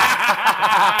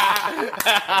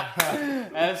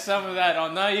 Have some of that.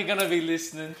 I know you're going to be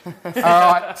listening. All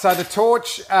right, so the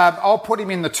Torch, I'll put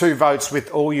him in the two votes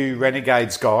with all you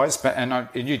Renegades guys, and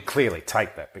you'd clearly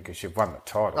take that because you've won the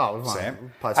title, Oh, we've won. Sam.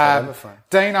 We've post whatever, fine.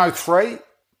 Dino 3,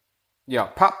 Yeah.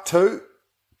 Pup 2,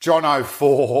 Jono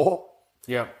 4.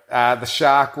 Yeah. The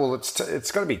Shark, well,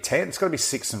 it's got to be 10. It's got to be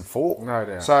 6 and 4. No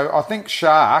doubt. So I think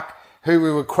Shark, who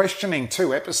we were questioning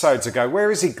 2 episodes ago, where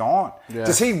has he gone? Yeah.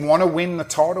 Does he want to win the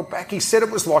title back? He said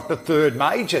it was like the third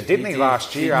major, didn't he,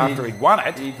 last year after he'd won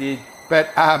it? He did. But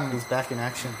He's back in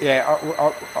action.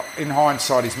 yeah, in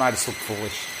hindsight, he's made us look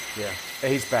foolish. Yeah.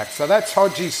 He's back. So that's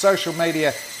Hodgie's Social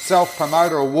Media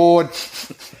Self-Promoter Award.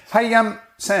 Hey,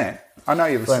 Sam, I know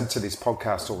you listen to this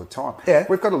podcast all the time. Yeah.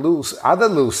 We've got a other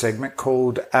little segment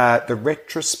called the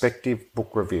Retrospective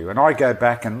Book Review. And I go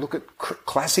back and look at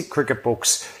classic cricket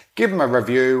books, give them a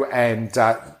review and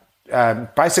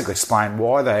basically explain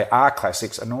why they are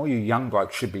classics, and all you young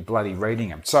blokes should be bloody reading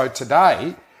them. So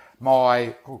today,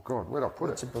 where'd I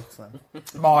put it?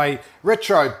 My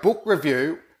retro book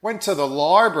review went to the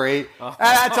library, and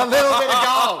it's a little bit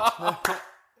of gold.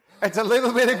 It's a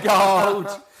little bit of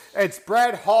gold. It's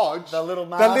Brad Hodge, the little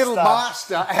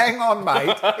master. Hang on,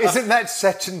 mate. Isn't that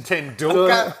Sachin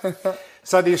Tendulkar?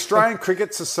 So the Australian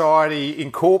Cricket Society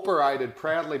Incorporated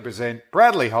proudly present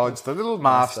Bradley Hodge, the little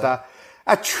master,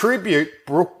 a tribute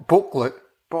booklet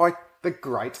by the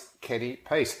great Kenny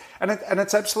Peace. And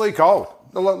it's absolutely gold.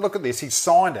 Look at this. He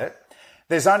signed it.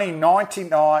 There's only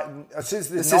 99. It says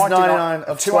there's 99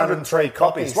 of 203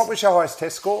 copies. What was your highest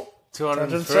test score?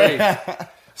 203.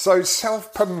 So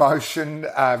self-promotion,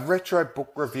 retro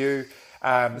book review.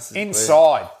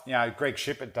 Inside, Greg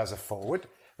Shippett does a forward.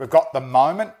 We've got the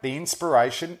moment, the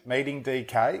inspiration, meeting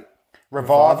DK,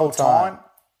 revival time.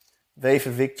 V for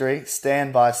victory,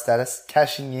 standby status,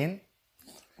 cashing in.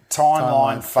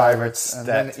 Timeline favourites, and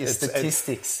then your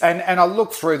statistics. And I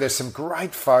look through, there's some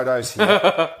great photos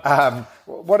here.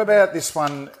 What about this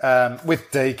one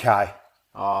with DK?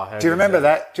 Oh, do you remember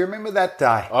that? Do you remember that day?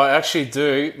 I actually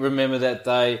do remember that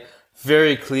day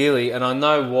very clearly, and I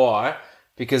know why,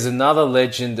 because another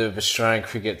legend of Australian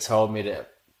cricket told me to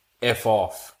F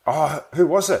off. Oh, who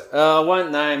was it? I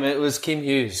won't name it. It was Kim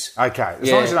Hughes. Okay, as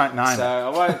long as you don't name it.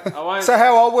 I won't. So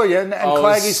how old were you? And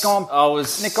Claggy's gone. I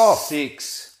was nick off.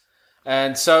 6.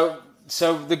 And so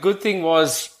the good thing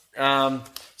was,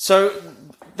 so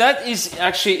that is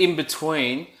actually in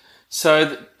between.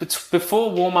 So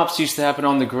before warm-ups used to happen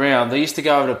on the ground, they used to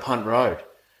go over to Punt Road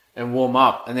and warm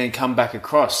up and then come back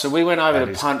across. So we went over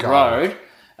to Punt Road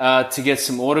to get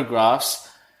some autographs.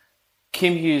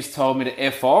 Kim Hughes told me to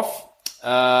F off.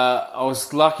 I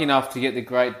was lucky enough to get the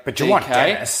great But you DK. want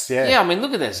Dennis, yeah. Yeah, I mean,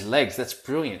 look at those legs. That's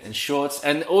brilliant. And shorts.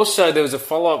 And also there was a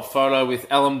follow-up photo with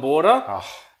Alan Border.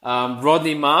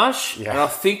 Rodney Marsh, and I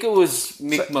think it was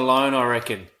Mick Malone, I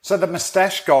reckon. So the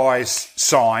moustache guys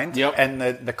signed, Yep. and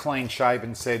the clean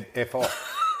shaven said F off.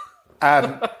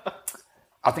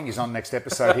 I think he's on next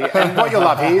episode here. And what you'll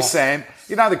love here, Sam,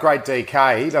 the great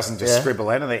DK, he doesn't just scribble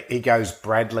anything. He goes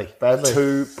Bradley.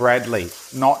 To Bradley,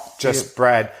 not just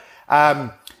Brad.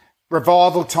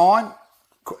 Revival time,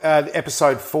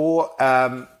 episode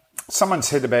 4. Someone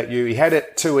said about you, he had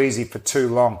it too easy for too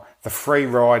long. The free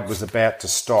ride was about to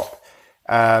stop.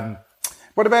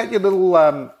 What about your little...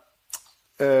 where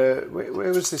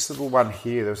was this little one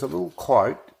here? There was a little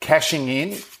quote. Cashing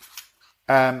in.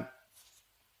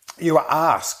 You were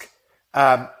asked,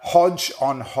 Hodge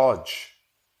on Hodge.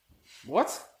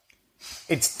 What?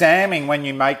 It's damning when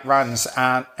you make runs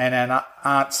and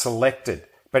aren't selected,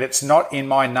 but it's not in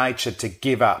my nature to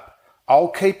give up. I'll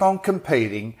keep on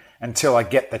competing until I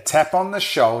get the tap on the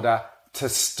shoulder to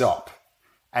stop.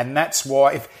 And that's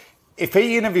why, if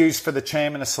he interviews for the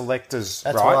chairman of selectors,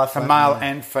 right, for male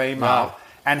and female,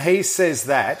 and he says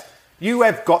that, you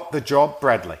have got the job,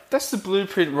 Bradley. That's the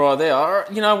blueprint right there.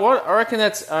 You know what? I reckon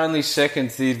that's only second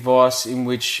to the advice in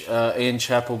which Ian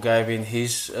Chappell gave in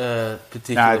his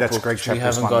particular No, that's book. Greg Chappell's we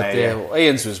haven't one got there. there. Well,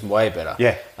 Ian's was way better.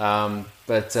 Yeah.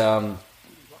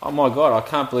 Oh my God, I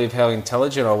can't believe how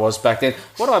intelligent I was back then.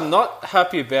 What I'm not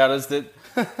happy about is that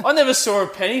I never saw a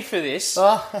penny for this.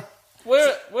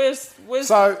 Where's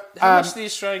how much did the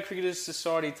Australian Cricketers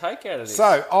Society take out of this?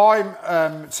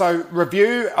 So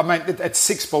review. I mean, it's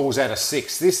 6 balls out of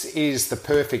 6. This is the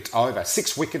perfect over.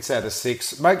 6 wickets out of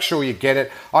 6. Make sure you get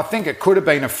it. I think it could have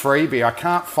been a freebie. I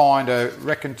can't find a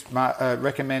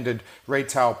recommended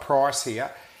retail price here.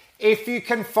 If you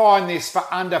can find this for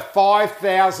under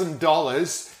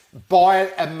 $5,000. Buy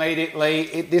it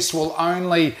immediately. This will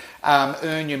only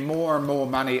earn you more and more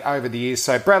money over the years.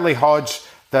 So Bradley Hodge,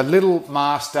 the little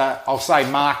master, I'll say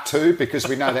Mark II because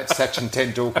we know that's Sachin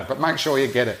Tendulkar, but make sure you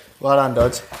get it. Well done,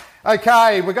 Dodge.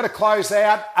 Okay, we've got to close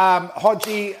out.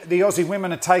 Hodgie, the Aussie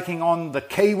women are taking on the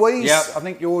Kiwis. Yep. I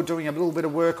think you're doing a little bit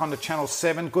of work on the Channel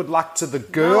 7. Good luck to the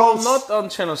girls. No, I'm not on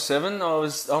Channel 7.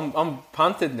 I'm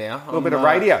punted now. A little bit of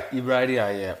radio. Radio,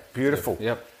 yeah. Beautiful.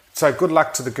 Yep. So good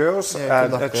luck to the girls. Yeah,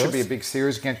 good luck, that girls. should be a big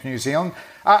series against New Zealand.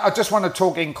 I just want to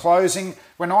talk in closing.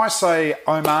 When I say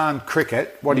Oman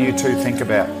cricket, what do you two think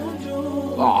about?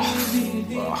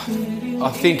 I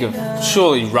think of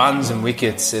surely runs and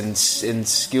wickets and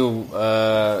skill.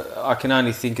 I can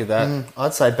only think of that.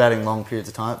 I'd say batting long periods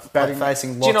of time. Batting,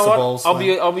 facing lots Do you know of what? balls.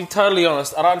 I'll be totally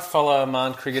honest. I don't follow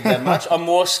Oman cricket that much. I'm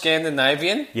more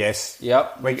Scandinavian. Yes.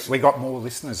 Yep. We got more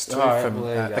listeners too from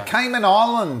well, the Cayman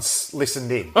Islands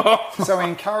listened in. So we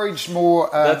encourage more.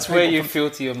 That's where you from-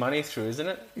 filter your money through, isn't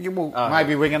it?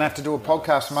 Maybe we're going to have to do a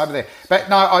podcast from over there. But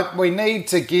no, we need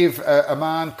to give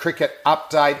Oman cricket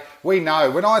update. We know,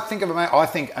 when I think of Oman, I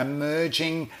think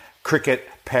emerging cricket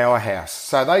powerhouse.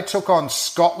 So they took on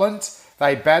Scotland.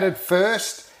 They batted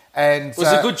first. And It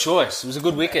was a good choice. It was a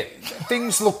good wicket.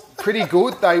 Things look pretty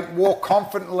good. They walk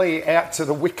confidently out to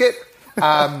the wicket.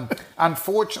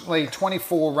 Unfortunately,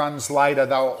 24 runs later,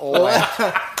 they were all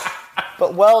out.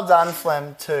 But well done,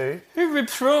 Flem, too. Who ripped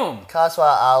through him?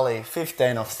 Kaswar Ali,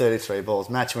 15 off 33 balls,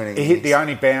 match-winning. He hit the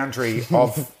only boundary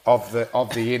of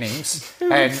the innings. Who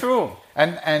ripped through him?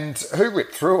 And who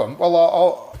ripped through him?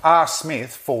 Well, R.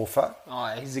 Smith, 4 for. Oh,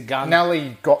 he's a gun.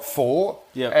 Nelly got 4.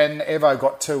 Yep. And Evo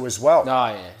got 2 as well. Oh,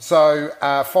 yeah. So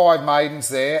 5 maidens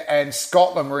there. And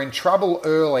Scotland were in trouble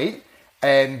early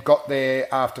and got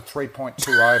there after 3.2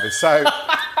 overs. So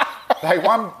they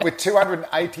won with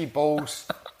 280 balls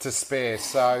to spare.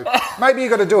 So maybe you've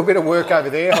got to do a bit of work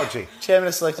over there, Hodgie. Chairman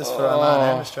of selectors for Oman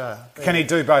and Australia. Can he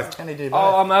do both?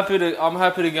 Oh, I'm happy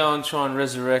to go and try and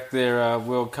resurrect their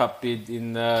World Cup bid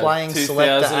in Playing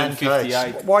selector and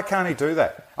 2058. Why can't he do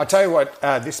that? I'll tell you what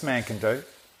this man can do.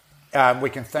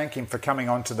 We can thank him for coming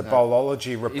on to the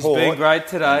Bowlology report. He's been great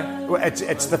today. Well,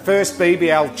 it's the first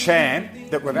BBL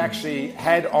champ that we've actually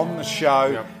had on the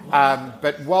show. Yep.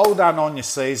 But well done on your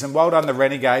season. Well done the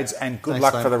Renegades, and good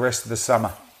luck for the rest of the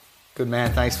summer. Good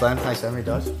man. Thanks, Flem. Thanks for having me,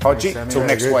 Dodge. Hodgie, till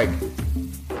next week.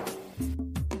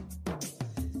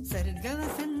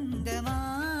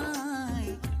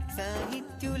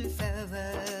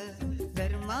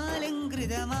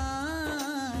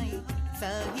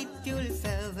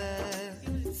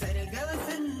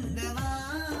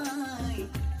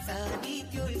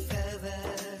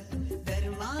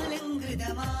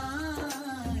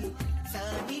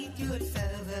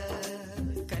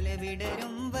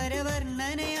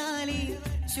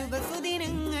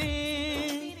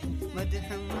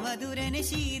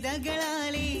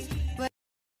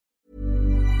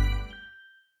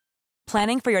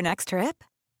 Planning for your next trip?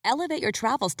 Elevate your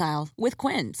travel style with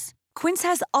Quince. Quince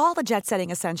has all the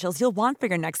jet-setting essentials you'll want for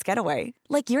your next getaway,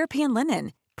 like European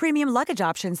linen, premium luggage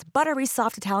options, buttery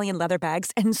soft Italian leather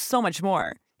bags, and so much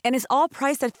more. And is all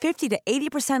priced at 50 to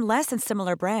 80% less than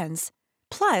similar brands.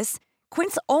 Plus,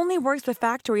 Quince only works with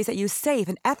factories that use safe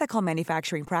and ethical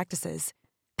manufacturing practices.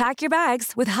 Pack your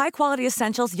bags with high-quality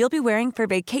essentials you'll be wearing for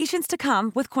vacations to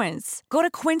come with Quince. Go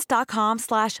to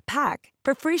quince.com/pack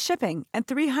for free shipping and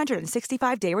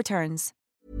 365-day returns.